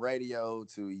 from radio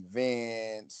to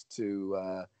events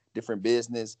to different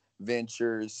business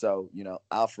ventures. So,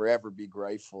 I'll forever be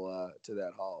grateful to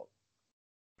that Hawg.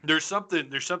 There's something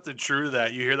true to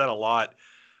that. You hear that a lot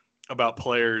about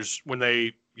players when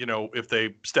they, if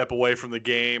they step away from the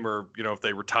game or, if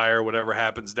they retire, whatever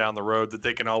happens down the road, that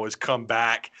they can always come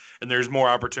back and there's more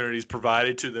opportunities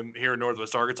provided to them here in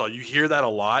Northwest Arkansas. You hear that a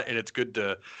lot, and it's good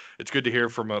to hear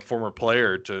from a former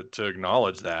player to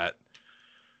acknowledge that.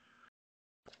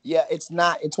 Yeah, it's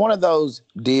one of those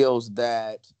deals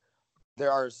that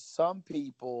there are some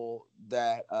people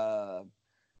that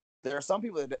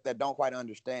don't quite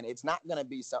understand. It's not going to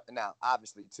be something. Now,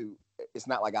 obviously, too, it's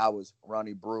not like I was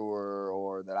Ronnie Brewer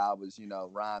or that I was,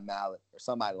 Ryan Mallett or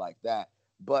somebody like that.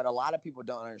 But a lot of people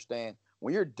don't understand,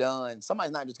 when you're done,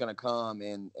 somebody's not just going to come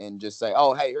and just say,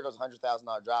 oh, hey, here goes a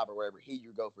 $100,000 job or wherever. Here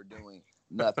you go for doing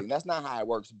nothing. That's not how it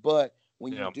works. But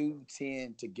when you do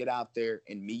tend to get out there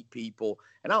and meet people,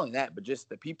 and not only that, but just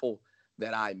the people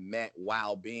that I met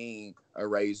while being a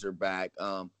Razorback,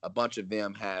 a bunch of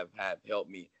them have helped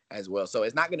me as well. So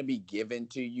it's not going to be given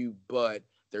to you, but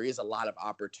there is a lot of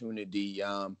opportunity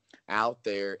out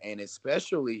there. And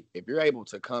especially if you're able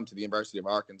to come to the University of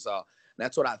Arkansas,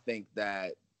 that's what I think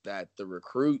that the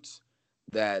recruits,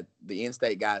 that the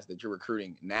in-state guys that you're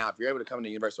recruiting now, if you're able to come to the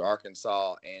University of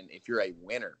Arkansas and if you're a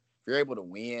winner, if you're able to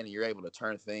win and you're able to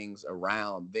turn things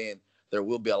around, then there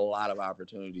will be a lot of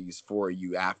opportunities for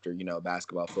you after,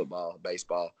 basketball, football,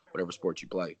 baseball, whatever sport you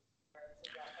play.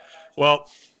 Well,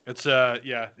 it's I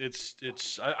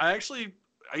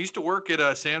used to work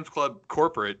at Sam's Club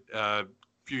corporate a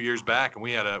few years back, and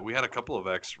we had a couple of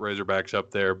ex-Razorbacks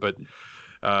up there, but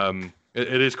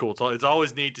it is cool. It's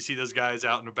always neat to see those guys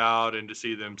out and about and to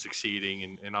see them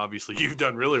succeeding, and obviously you've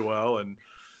done really well. And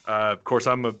of course,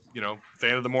 I'm a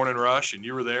fan of the Morning Rush, and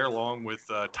you were there along with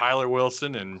Tyler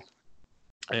Wilson and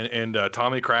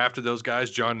Tommy Kraft and those guys,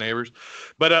 John Neighbors.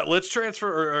 But let's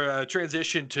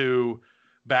transition to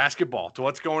basketball, to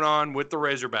what's going on with the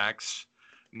Razorbacks,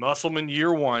 Musselman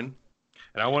year one.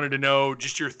 And I wanted to know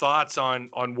just your thoughts on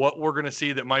what we're going to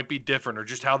see that might be different, or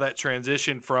just how that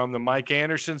transition from the Mike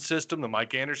Anderson system, the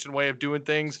Mike Anderson way of doing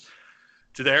things,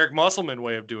 to the Eric Musselman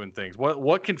way of doing things.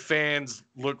 What can fans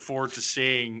look forward to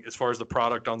seeing as far as the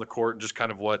product on the court, and just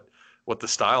kind of what the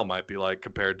style might be like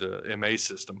compared to MA's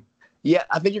system? Yeah,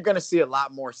 I think you're going to see a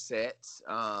lot more sets.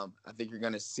 I think you're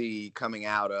going to see coming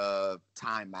out of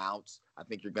timeouts. I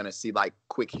think you're going to see like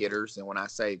quick hitters. And when I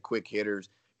say quick hitters,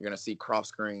 You're going to see cross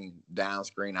screen, down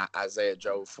screen, Isaiah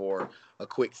Joe for a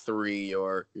quick three,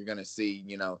 or you're going to see,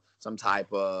 some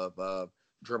type of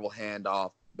dribble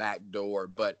handoff, backdoor,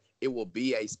 but it will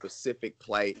be a specific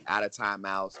play out of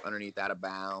timeouts, underneath out of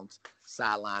bounds,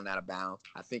 sideline out of bounds.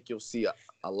 I think you'll see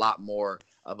a lot more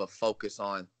of a focus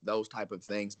on those type of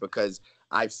things, because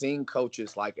I've seen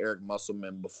coaches like Eric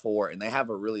Musselman before, and they have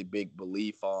a really big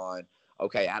belief on,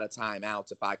 okay, out of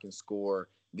timeouts, if I can score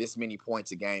this many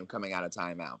points a game coming out of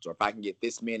timeouts, or if I can get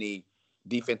this many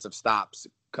defensive stops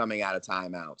coming out of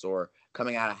timeouts, or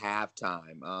coming out of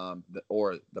halftime,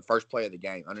 or the first play of the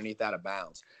game, underneath out of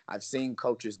bounds. I've seen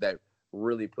coaches that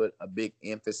really put a big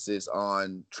emphasis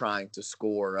on trying to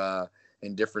score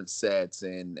in different sets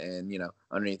and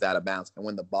underneath out of bounds, and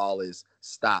when the ball is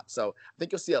stopped. So I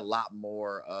think you'll see a lot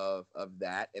more of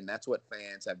that, and that's what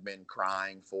fans have been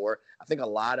crying for. I think a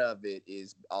lot of it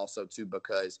is also too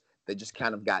because they just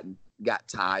kind of got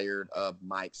tired of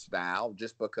Mike's style,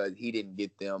 just because he didn't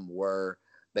get them where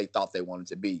they thought they wanted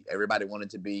to be. Everybody wanted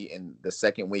to be in the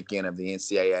second weekend of the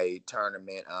NCAA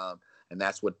tournament, and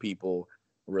that's what people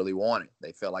really wanted.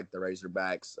 They felt like the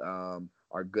Razorbacks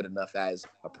are good enough as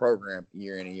a program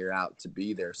year in and year out to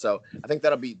be there. So I think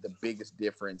that'll be the biggest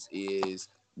difference is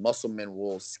Musselman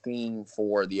will scheme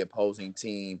for the opposing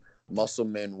team.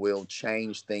 Musselman will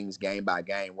change things game by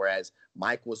game, whereas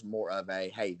Mike was more of a,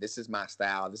 hey, this is my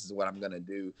style, this is what I'm going to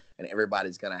do, and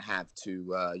everybody's going to have to,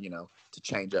 to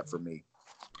change up for me.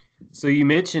 So you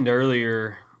mentioned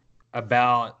earlier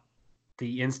about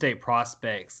the in-state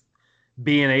prospects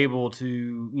being able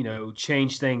to,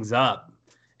 change things up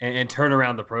and turn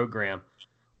around the program.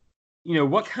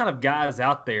 What kind of guys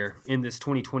out there in this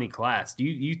 2020 class? Do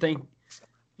you think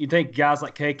guys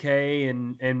like KK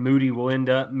and Moody will end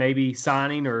up maybe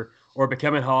signing or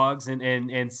becoming Hogs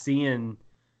and seeing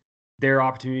their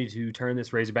opportunity to turn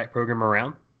this Razorback program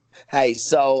around? Hey,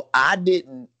 so I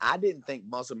didn't think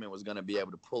Musselman was going to be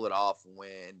able to pull it off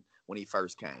when he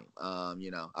first came.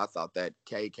 I thought that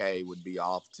KK would be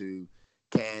off to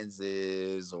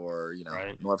Kansas or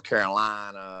right. North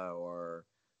Carolina or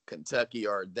Kentucky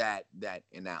or that.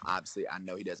 And now obviously I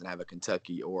know he doesn't have a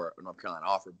Kentucky or North Carolina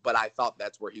offer, but I thought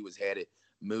that's where he was headed.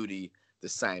 Moody the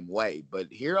same way. But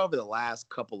here over the last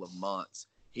couple of months,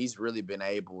 he's really been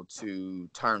able to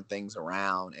turn things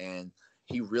around, and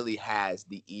he really has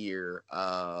the ear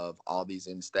of all these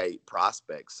in-state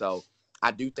prospects. So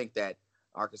I do think that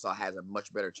Arkansas has a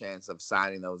much better chance of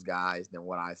signing those guys than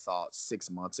what I thought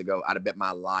 6 months ago. I'd have bet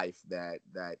my life that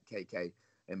KK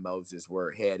and Moses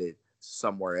were headed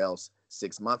somewhere else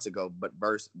 6 months ago.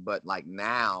 But like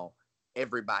now,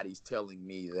 everybody's telling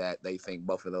me that they think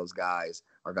both of those guys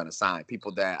are going to sign.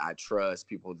 People that I trust,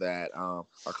 people that are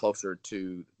closer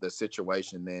to the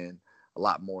situation than a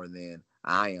lot more than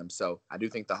I am. So I do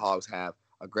think the Hogs have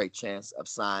a great chance of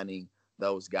signing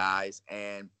those guys.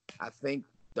 And I think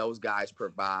those guys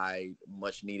provide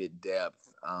much needed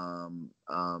depth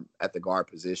at the guard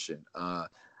position.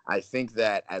 I think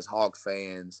that as Hog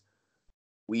fans,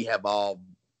 we have all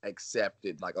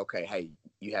accepted, like, okay, hey,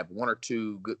 you have one or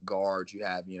two good guards. You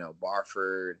have,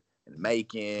 Barford and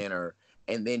Macon,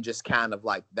 and then just kind of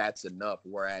like that's enough.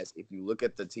 Whereas if you look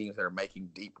at the teams that are making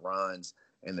deep runs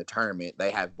in the tournament,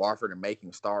 they have Barford and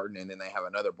Macon starting, and then they have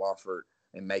another Barford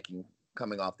and Macon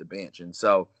coming off the bench. And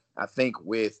so I think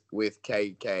with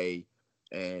KK,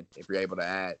 and if you're able to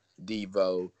add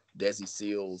Devo, Desi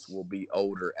Seals will be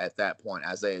older at that point.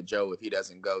 Isaiah Joe, if he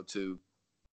doesn't go to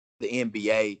the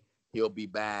NBA, he'll be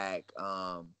back.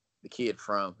 The kid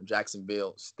from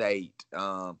Jacksonville State,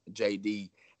 JD.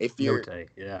 If you're,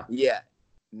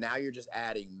 now you're just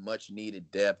adding much needed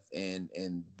depth in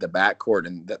the backcourt,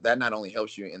 and that not only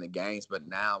helps you in the games, but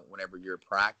now whenever you're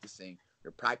practicing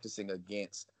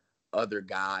against other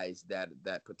guys that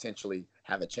potentially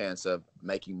have a chance of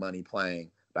making money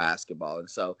playing basketball. And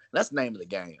so that's the name of the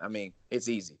game. I mean, it's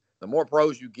easy. The more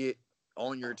pros you get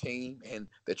on your team and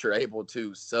that you're able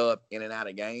to sub in and out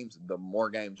of games, the more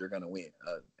games you're going to win.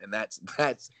 And that's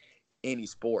any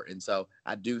sport. And so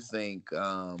I do think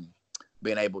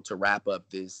being able to wrap up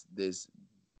this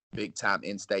big time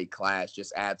in-state class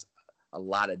just adds a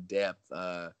lot of depth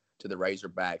to the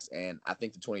Razorbacks. And I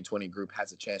think the 2020 group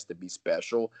has a chance to be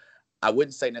special. I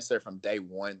wouldn't say necessarily from day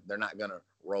one, they're not going to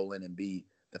roll in and be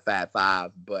the Fab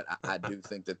Five, but I do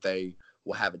think that they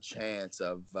will have a chance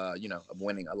of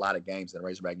winning a lot of games in a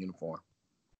Razorback uniform.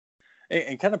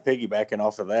 And kind of piggybacking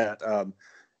off of that,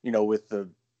 with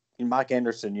Mike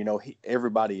Anderson,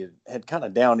 everybody had kind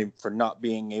of downed him for not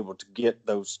being able to get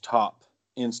those top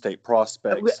in-state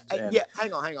prospects.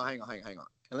 Hang on. And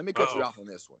let me cut you off on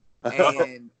this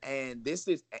one. And this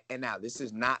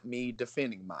is not me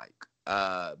defending Mike.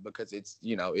 because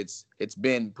it's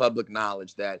been public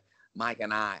knowledge that Mike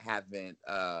and I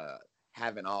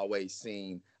haven't always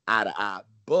seen eye to eye.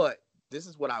 But this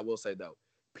is what I will say though.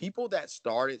 People that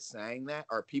started saying that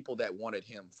are people that wanted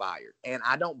him fired. And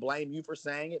I don't blame you for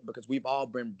saying it because we've all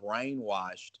been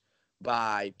brainwashed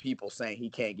by people saying he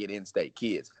can't get in-state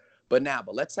kids. But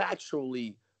let's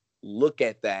actually look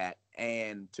at that.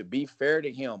 And to be fair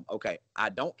to him, okay, I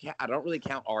don't really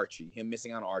count him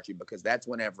missing on Archie, because that's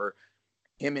whenever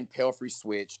him and Pelfrey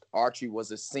switched. Archie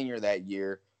was a senior that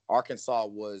year. Arkansas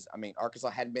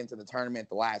hadn't been to the tournament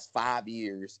the last 5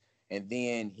 years. And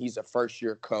then he's a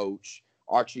first-year coach.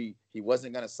 Archie, he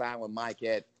wasn't going to sign with Mike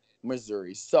at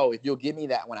Missouri. So if you'll give me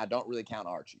that one, I don't really count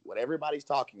Archie. What everybody's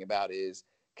talking about is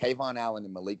Kayvon Allen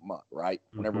and Malik Monk, right?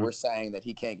 Whenever we're saying that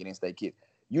he can't get in-state kid.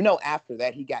 After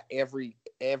that, he got every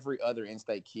other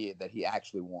in-state kid that he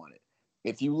actually wanted.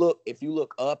 If you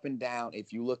look up and down,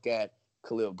 if you look at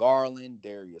Khalil Garland,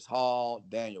 Darius Hall,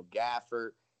 Daniel Gafford,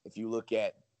 if you look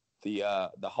at the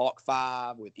Hawk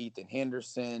Five with Ethan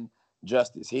Henderson,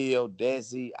 Justice Hill,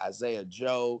 Desi, Isaiah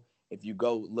Joe. If you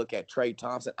go look at Trey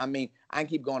Thompson, I can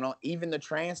keep going on. Even the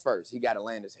transfers, he got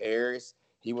Alandis Harris.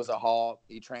 He was a Hawk.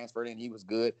 He transferred in. He was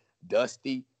good.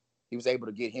 Dusty, he was able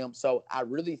to get him. So I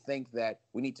really think that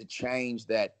we need to change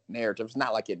that narrative. It's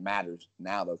not like it matters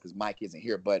now, though, because Mike isn't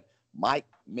here. But Mike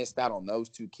missed out on those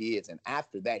two kids. And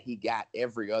after that, he got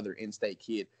every other in-state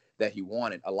kid that he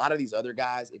wanted. A lot of these other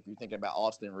guys, if you're thinking about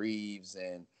Austin Reeves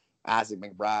and Isaac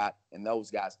McBride and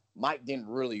those guys, Mike didn't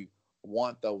really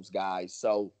want those guys.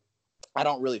 So I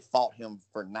don't really fault him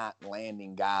for not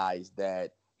landing guys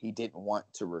that he didn't want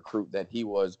to recruit, that he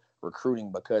was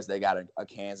recruiting because they got a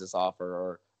Kansas offer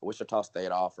or a Wichita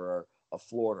State offer or a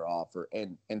Florida offer.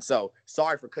 And so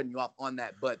sorry for cutting you off on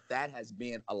that, but that has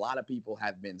been, a lot of people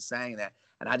have been saying that.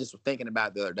 And I just was thinking about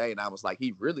it the other day, and I was like,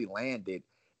 he really landed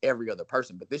every other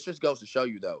person. But this just goes to show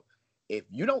you, though, if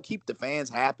you don't keep the fans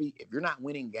happy, if you're not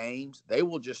winning games, they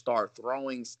will just start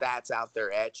throwing stats out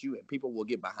there at you, and people will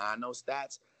get behind those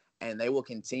stats, and they will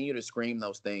continue to scream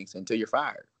those things until you're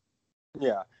fired.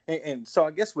 Yeah, and so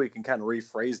I guess we can kind of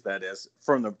rephrase that as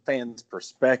from the fans'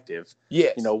 perspective.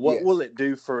 Yes. What will it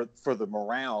do for the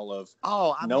morale of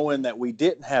knowing that we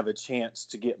didn't have a chance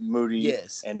to get Moody,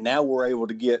 yes, and now we're able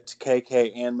to get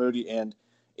KK and Moody, and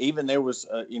even there was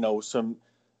some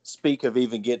speak of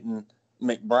even getting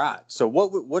McBride. So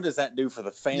what does that do for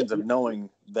the fans of knowing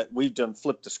that we've done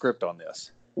flipped the script on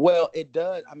this? Well, it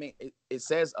does. It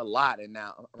says a lot, and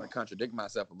now I'm going to contradict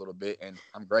myself a little bit, and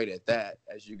I'm great at that,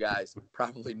 as you guys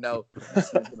probably know,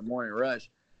 listening to the Morning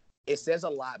Rush. It says a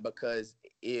lot because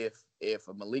if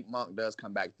a Malik Monk does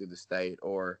come back through the state,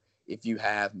 or if you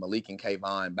have Malik and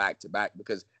Kayvon back-to-back,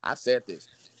 because I've said this,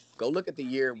 go look at the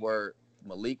year where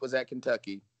Malik was at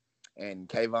Kentucky and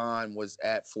Kayvon was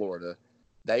at Florida.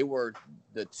 They were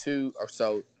the two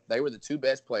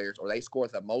best players, or they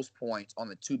scored the most points on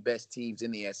the two best teams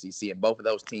in the SEC, and both of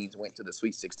those teams went to the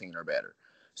Sweet 16 or better.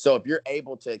 So if you're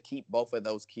able to keep both of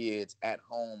those kids at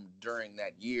home during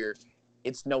that year,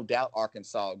 it's no doubt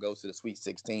Arkansas goes to the Sweet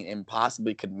 16 and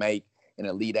possibly could make an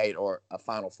Elite Eight or a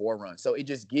Final Four run. So it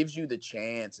just gives you the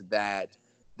chance that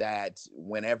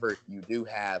whenever you do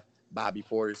have Bobby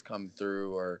Portis come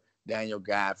through, or Daniel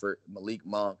Gafford, Malik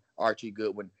Monk, Archie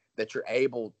Goodwin, that you're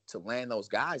able to land those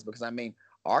guys. Because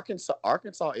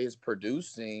Arkansas is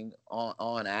producing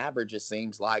on average, it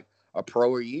seems like, a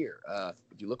pro a year.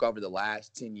 If you look over the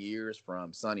last 10 years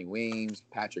from Sonny Weems,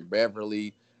 Patrick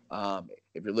Beverly,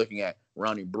 if you're looking at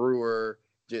Ronnie Brewer,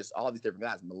 just all these different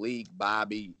guys, Malik,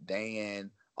 Bobby, Dan,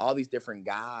 all these different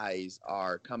guys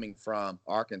are coming from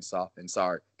Arkansas. And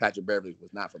sorry, Patrick Beverly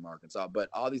was not from Arkansas, but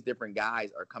all these different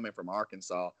guys are coming from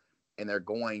Arkansas, and they're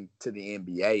going to the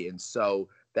NBA. And so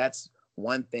that's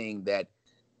one thing that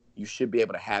you should be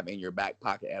able to have in your back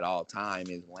pocket at all time,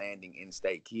 is landing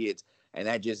in-state kids. And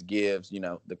that just gives,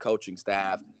 the coaching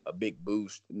staff a big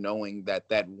boost, knowing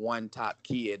that one top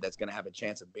kid that's going to have a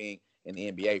chance of being in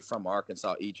the NBA from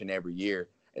Arkansas each and every year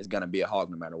is going to be a Hawg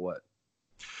no matter what.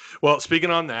 Well, speaking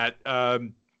on that,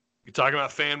 you're talking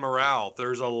about fan morale.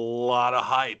 There's a lot of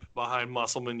hype behind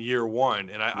Musselman year one.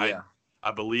 And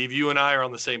I believe you and I are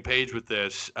on the same page with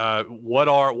this. What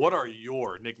are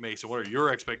your, Nick Mason, what are your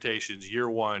expectations year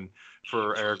one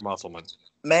for Eric Musselman?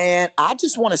 Man, I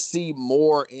just want to see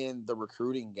more in the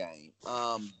recruiting game.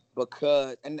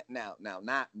 Because, and now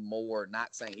not more,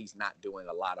 not saying he's not doing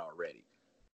a lot already,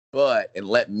 but, and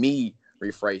let me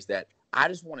rephrase that, I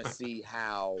just want to see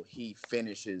how he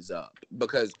finishes up.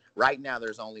 Because right now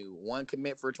there's only one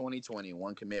commit for 2020,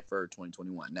 one commit for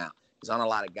 2021. Now, he's on a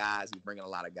lot of guys. He's bringing a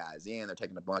lot of guys in. They're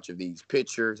taking a bunch of these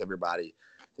pictures. Everybody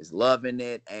is loving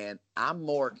it. And I'm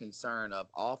more concerned of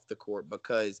off the court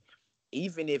because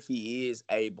even if he is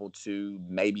able to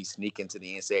maybe sneak into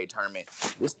the NCAA tournament,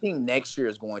 this team next year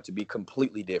is going to be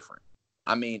completely different.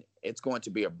 I mean, it's going to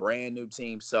be a brand new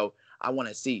team. So I want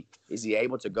to see, is he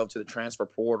able to go to the transfer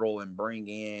portal and bring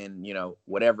in,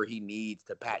 whatever he needs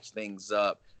to patch things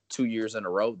up 2 years in a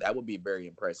row? That would be very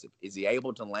impressive. Is he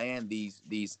able to land these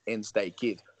in-state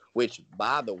kids, which,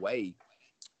 by the way,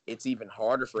 it's even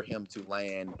harder for him to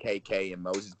land KK and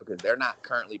Moses because they're not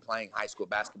currently playing high school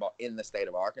basketball in the state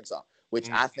of Arkansas,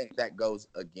 which I think that goes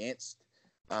against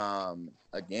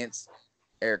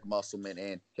Eric Musselman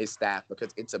and his staff,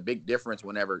 because it's a big difference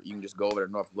whenever you can just go over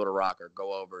to North Little Rock or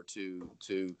go over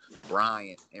to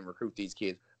Bryant and recruit these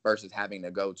kids versus having to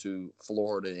go to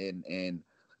Florida and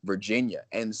Virginia.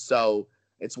 And so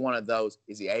it's one of those,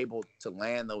 is he able to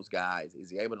land those guys?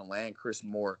 Is he able to land Chris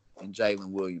Moore and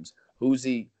Jalen Williams? Who's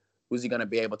he going to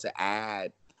be able to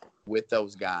add with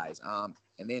those guys?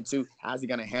 And then, two, how's he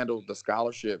going to handle the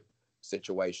scholarship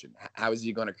situation? How is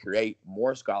he going to create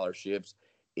more scholarships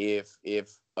if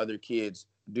other kids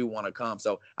do want to come?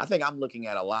 So I think I'm looking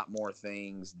at a lot more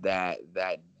things that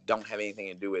don't have anything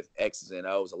to do with X's and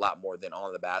O's, a lot more than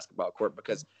on the basketball court,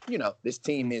 because, this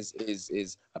team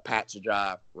is a patch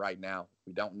job right now.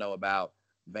 We don't know about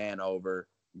Vanover.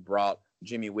 You brought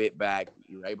Jimmy Witt back.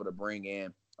 You were able to bring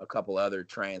in a couple other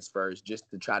transfers just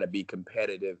to try to be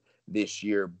competitive this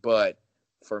year. But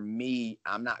for me,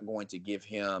 I'm not going to give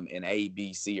him an A,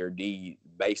 B, C, or D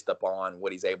based upon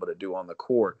what he's able to do on the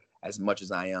court as much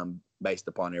as I am based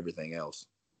upon everything else.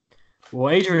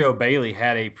 Well, Adriel Bailey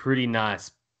had a pretty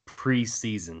nice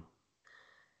preseason.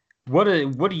 What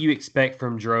do you expect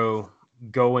from Dro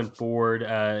going forward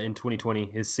in 2020,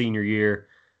 his senior year?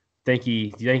 Do you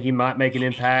think he might make an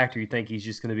impact, or you think he's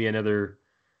just going to be another,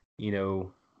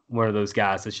 one of those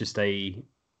guys that's just a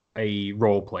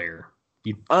role player?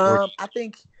 I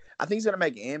think he's going to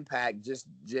make an impact just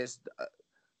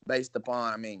based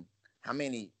upon, how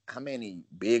many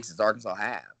bigs does Arkansas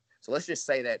have? So let's just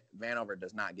say that Vanover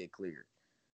does not get cleared.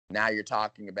 Now you're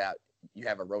talking about, you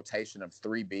have a rotation of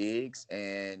 3 bigs,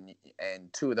 and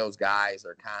 2 of those guys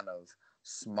are kind of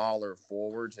smaller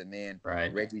forwards, and then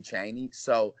Reggie Chaney.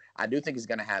 So I do think he's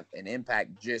going to have an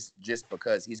impact just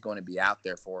because he's going to be out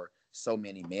there for so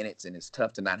many minutes, and it's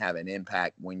tough to not have an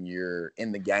impact when you're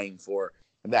in the game for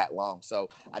that long. So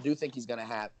I do think he's going to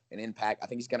have an impact. I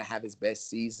think he's going to have his best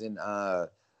season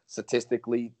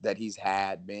statistically that he's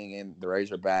had being in the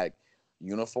Razorback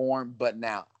uniform. But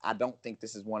now I don't think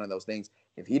this is one of those things.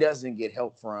 If he doesn't get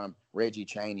help from Reggie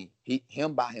Chaney,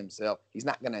 him by himself, he's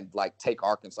not going to take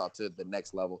Arkansas to the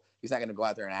next level. He's not going to go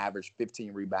out there and average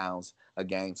 15 rebounds a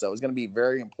game. So it's going to be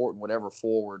very important, whatever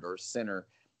forward or center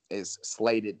is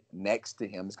slated next to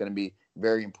him. It's going to be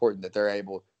very important that they're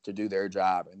able to do their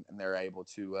job and they're able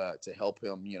to help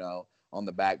him, on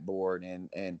the backboard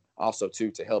and also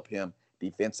to help him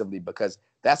defensively, because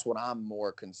that's what I'm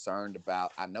more concerned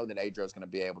about. I know that Adro is going to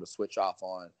be able to switch off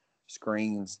on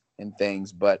screens and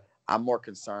things, but I'm more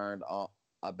concerned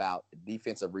about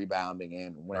defensive rebounding,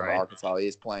 and whenever Arkansas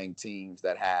is playing teams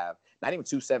that have not even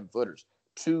 2 7-footers,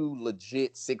 2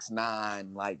 legit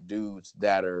 6'9" dudes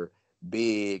that are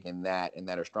big and that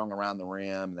are strong around the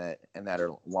rim and that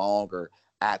are long or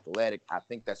athletic. I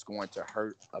think that's going to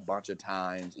hurt a bunch of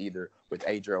times, either with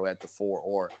Adro at the 4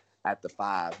 or at the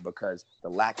 5, because the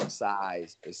lack of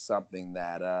size is something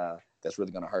that's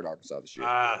really going to hurt Arkansas this year.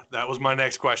 That was my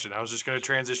next question. I was just going to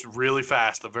transition really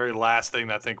fast. The very last thing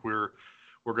that I think we're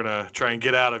going to try and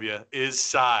get out of you is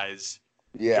size.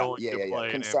 Going to play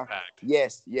an impact.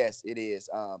 Yes, it is.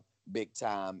 Big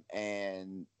time.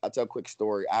 And I'll tell a quick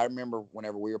story. I remember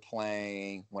whenever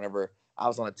I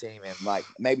was on a team in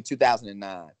maybe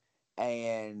 2009,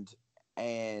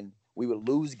 and we would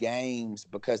lose games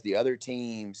because the other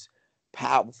team's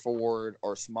power forward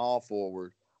or small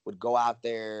forward would go out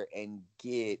there and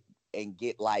get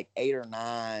 8 or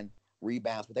 9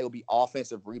 rebounds, but they would be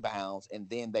offensive rebounds, and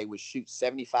then they would shoot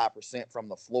 75% from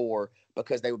the floor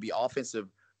because they would be offensive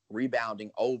rebounding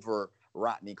over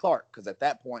Rodney Clark, because at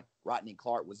that point Rodney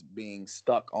Clark was being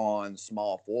stuck on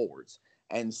small forwards.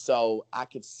 And so I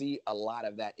could see a lot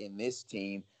of that in this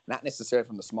team, not necessarily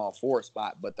from the small forward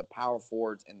spot, but the power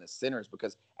forwards and the centers,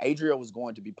 because Adriel was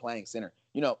going to be playing center.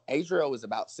 Adriel is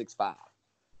about 6'5".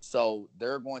 So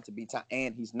there are going to be time,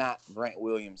 and he's not Grant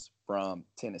Williams from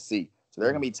Tennessee. So there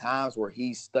are going to be times where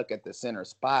he's stuck at the center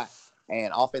spot,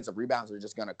 and offensive rebounds are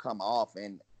just going to come off,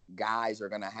 and guys are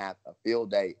going to have a field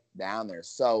day down there.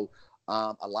 So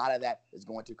a lot of that is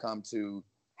going to come to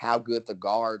how good the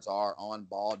guards are on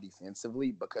ball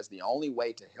defensively, because the only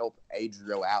way to help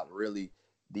Adriel out really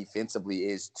defensively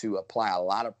is to apply a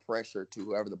lot of pressure to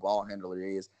whoever the ball handler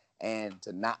is and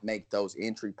to not make those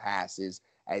entry passes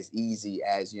as easy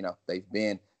as, they've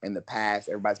been in the past.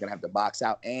 Everybody's going to have to box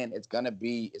out, and it's going to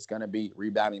be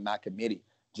rebounding by committee.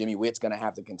 Jimmy Witt's going to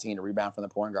have to continue to rebound from the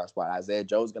point guard spot. Isaiah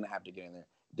Joe's going to have to get in there.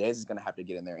 Dez is going to have to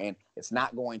get in there. And it's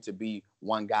not going to be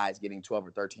one guy's getting 12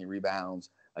 or 13 rebounds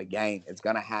a game. It's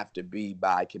going to have to be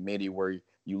by committee, where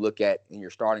you look at in your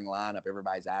starting lineup,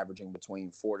 everybody's averaging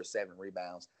between 4 to 7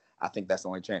 rebounds. I think that's the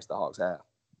only chance the Hawks have.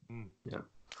 Yeah.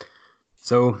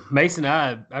 So, Mason,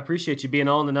 I appreciate you being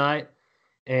on tonight.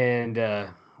 And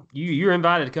you're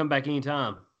invited to come back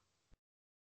anytime.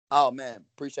 Oh, man.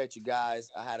 Appreciate you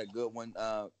guys. I had a good one.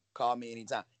 Call me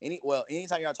anytime.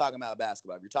 Anytime y'all talking about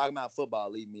basketball. If you're talking about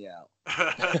football, leave me out.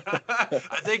 I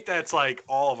think that's like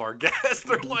all of our guests.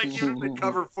 They're like, they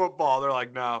cover football. They're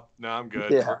like, no, I'm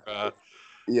good.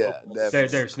 Yeah.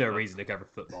 There's no reason to cover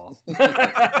football.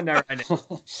 No, right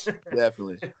now.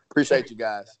 Definitely. Appreciate you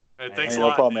guys. Hey, thanks a no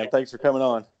lot. problem, man. Thanks for coming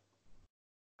on.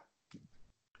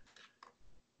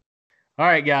 All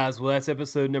right, guys. Well, that's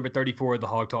episode number 34 of the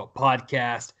Hawg Talk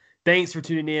podcast. Thanks for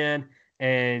tuning in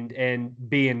and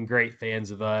being great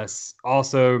fans of us.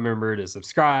 Also, remember to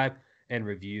subscribe and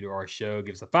review to our show.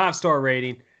 Give us a 5-star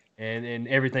rating and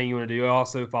everything you want to do.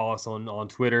 Also, follow us on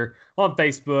Twitter, on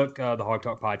Facebook, the Hawg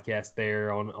Talk podcast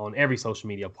there, on every social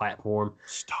media platform.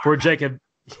 For Jacob,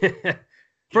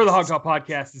 for the Hawg Talk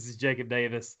podcast, this is Jacob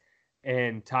Davis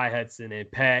and Ty Hudson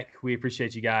and Peck. We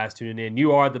appreciate you guys tuning in.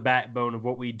 You are the backbone of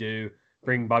what we do.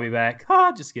 Bring Bobby back.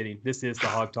 Just kidding. This is the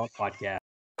Hawg Talk podcast.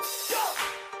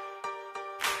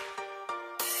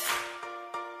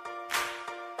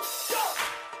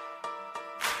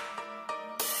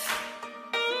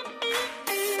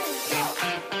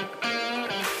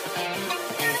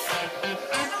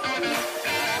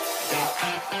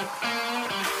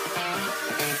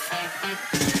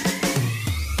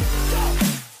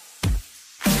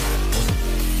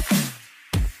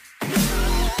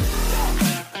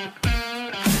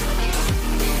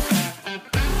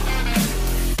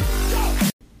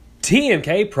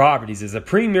 TMK Properties is a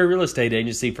premier real estate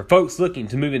agency for folks looking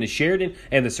to move into Sheridan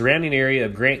and the surrounding area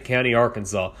of Grant County,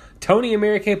 Arkansas. Tony and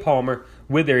Mary Kay Palmer,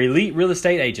 with their elite real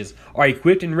estate agents, are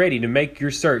equipped and ready to make your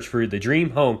search for the dream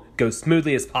home go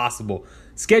smoothly as possible.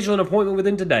 Schedule an appointment with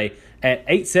them today at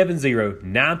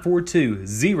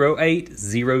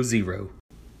 870-942-0800.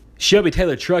 Shelby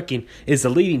Taylor Trucking is the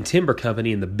leading timber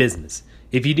company in the business.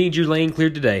 If you need your lane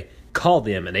cleared today, call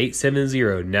them at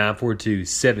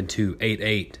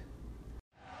 870-942-7288.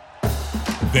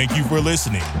 Thank you for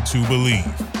listening to Believe.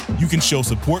 You can show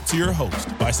support to your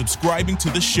host by subscribing to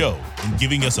the show and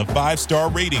giving us a 5-star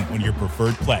rating on your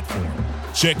preferred platform.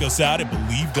 Check us out at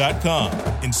Believe.com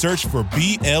and search for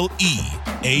BLEAV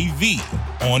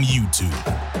on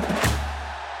YouTube.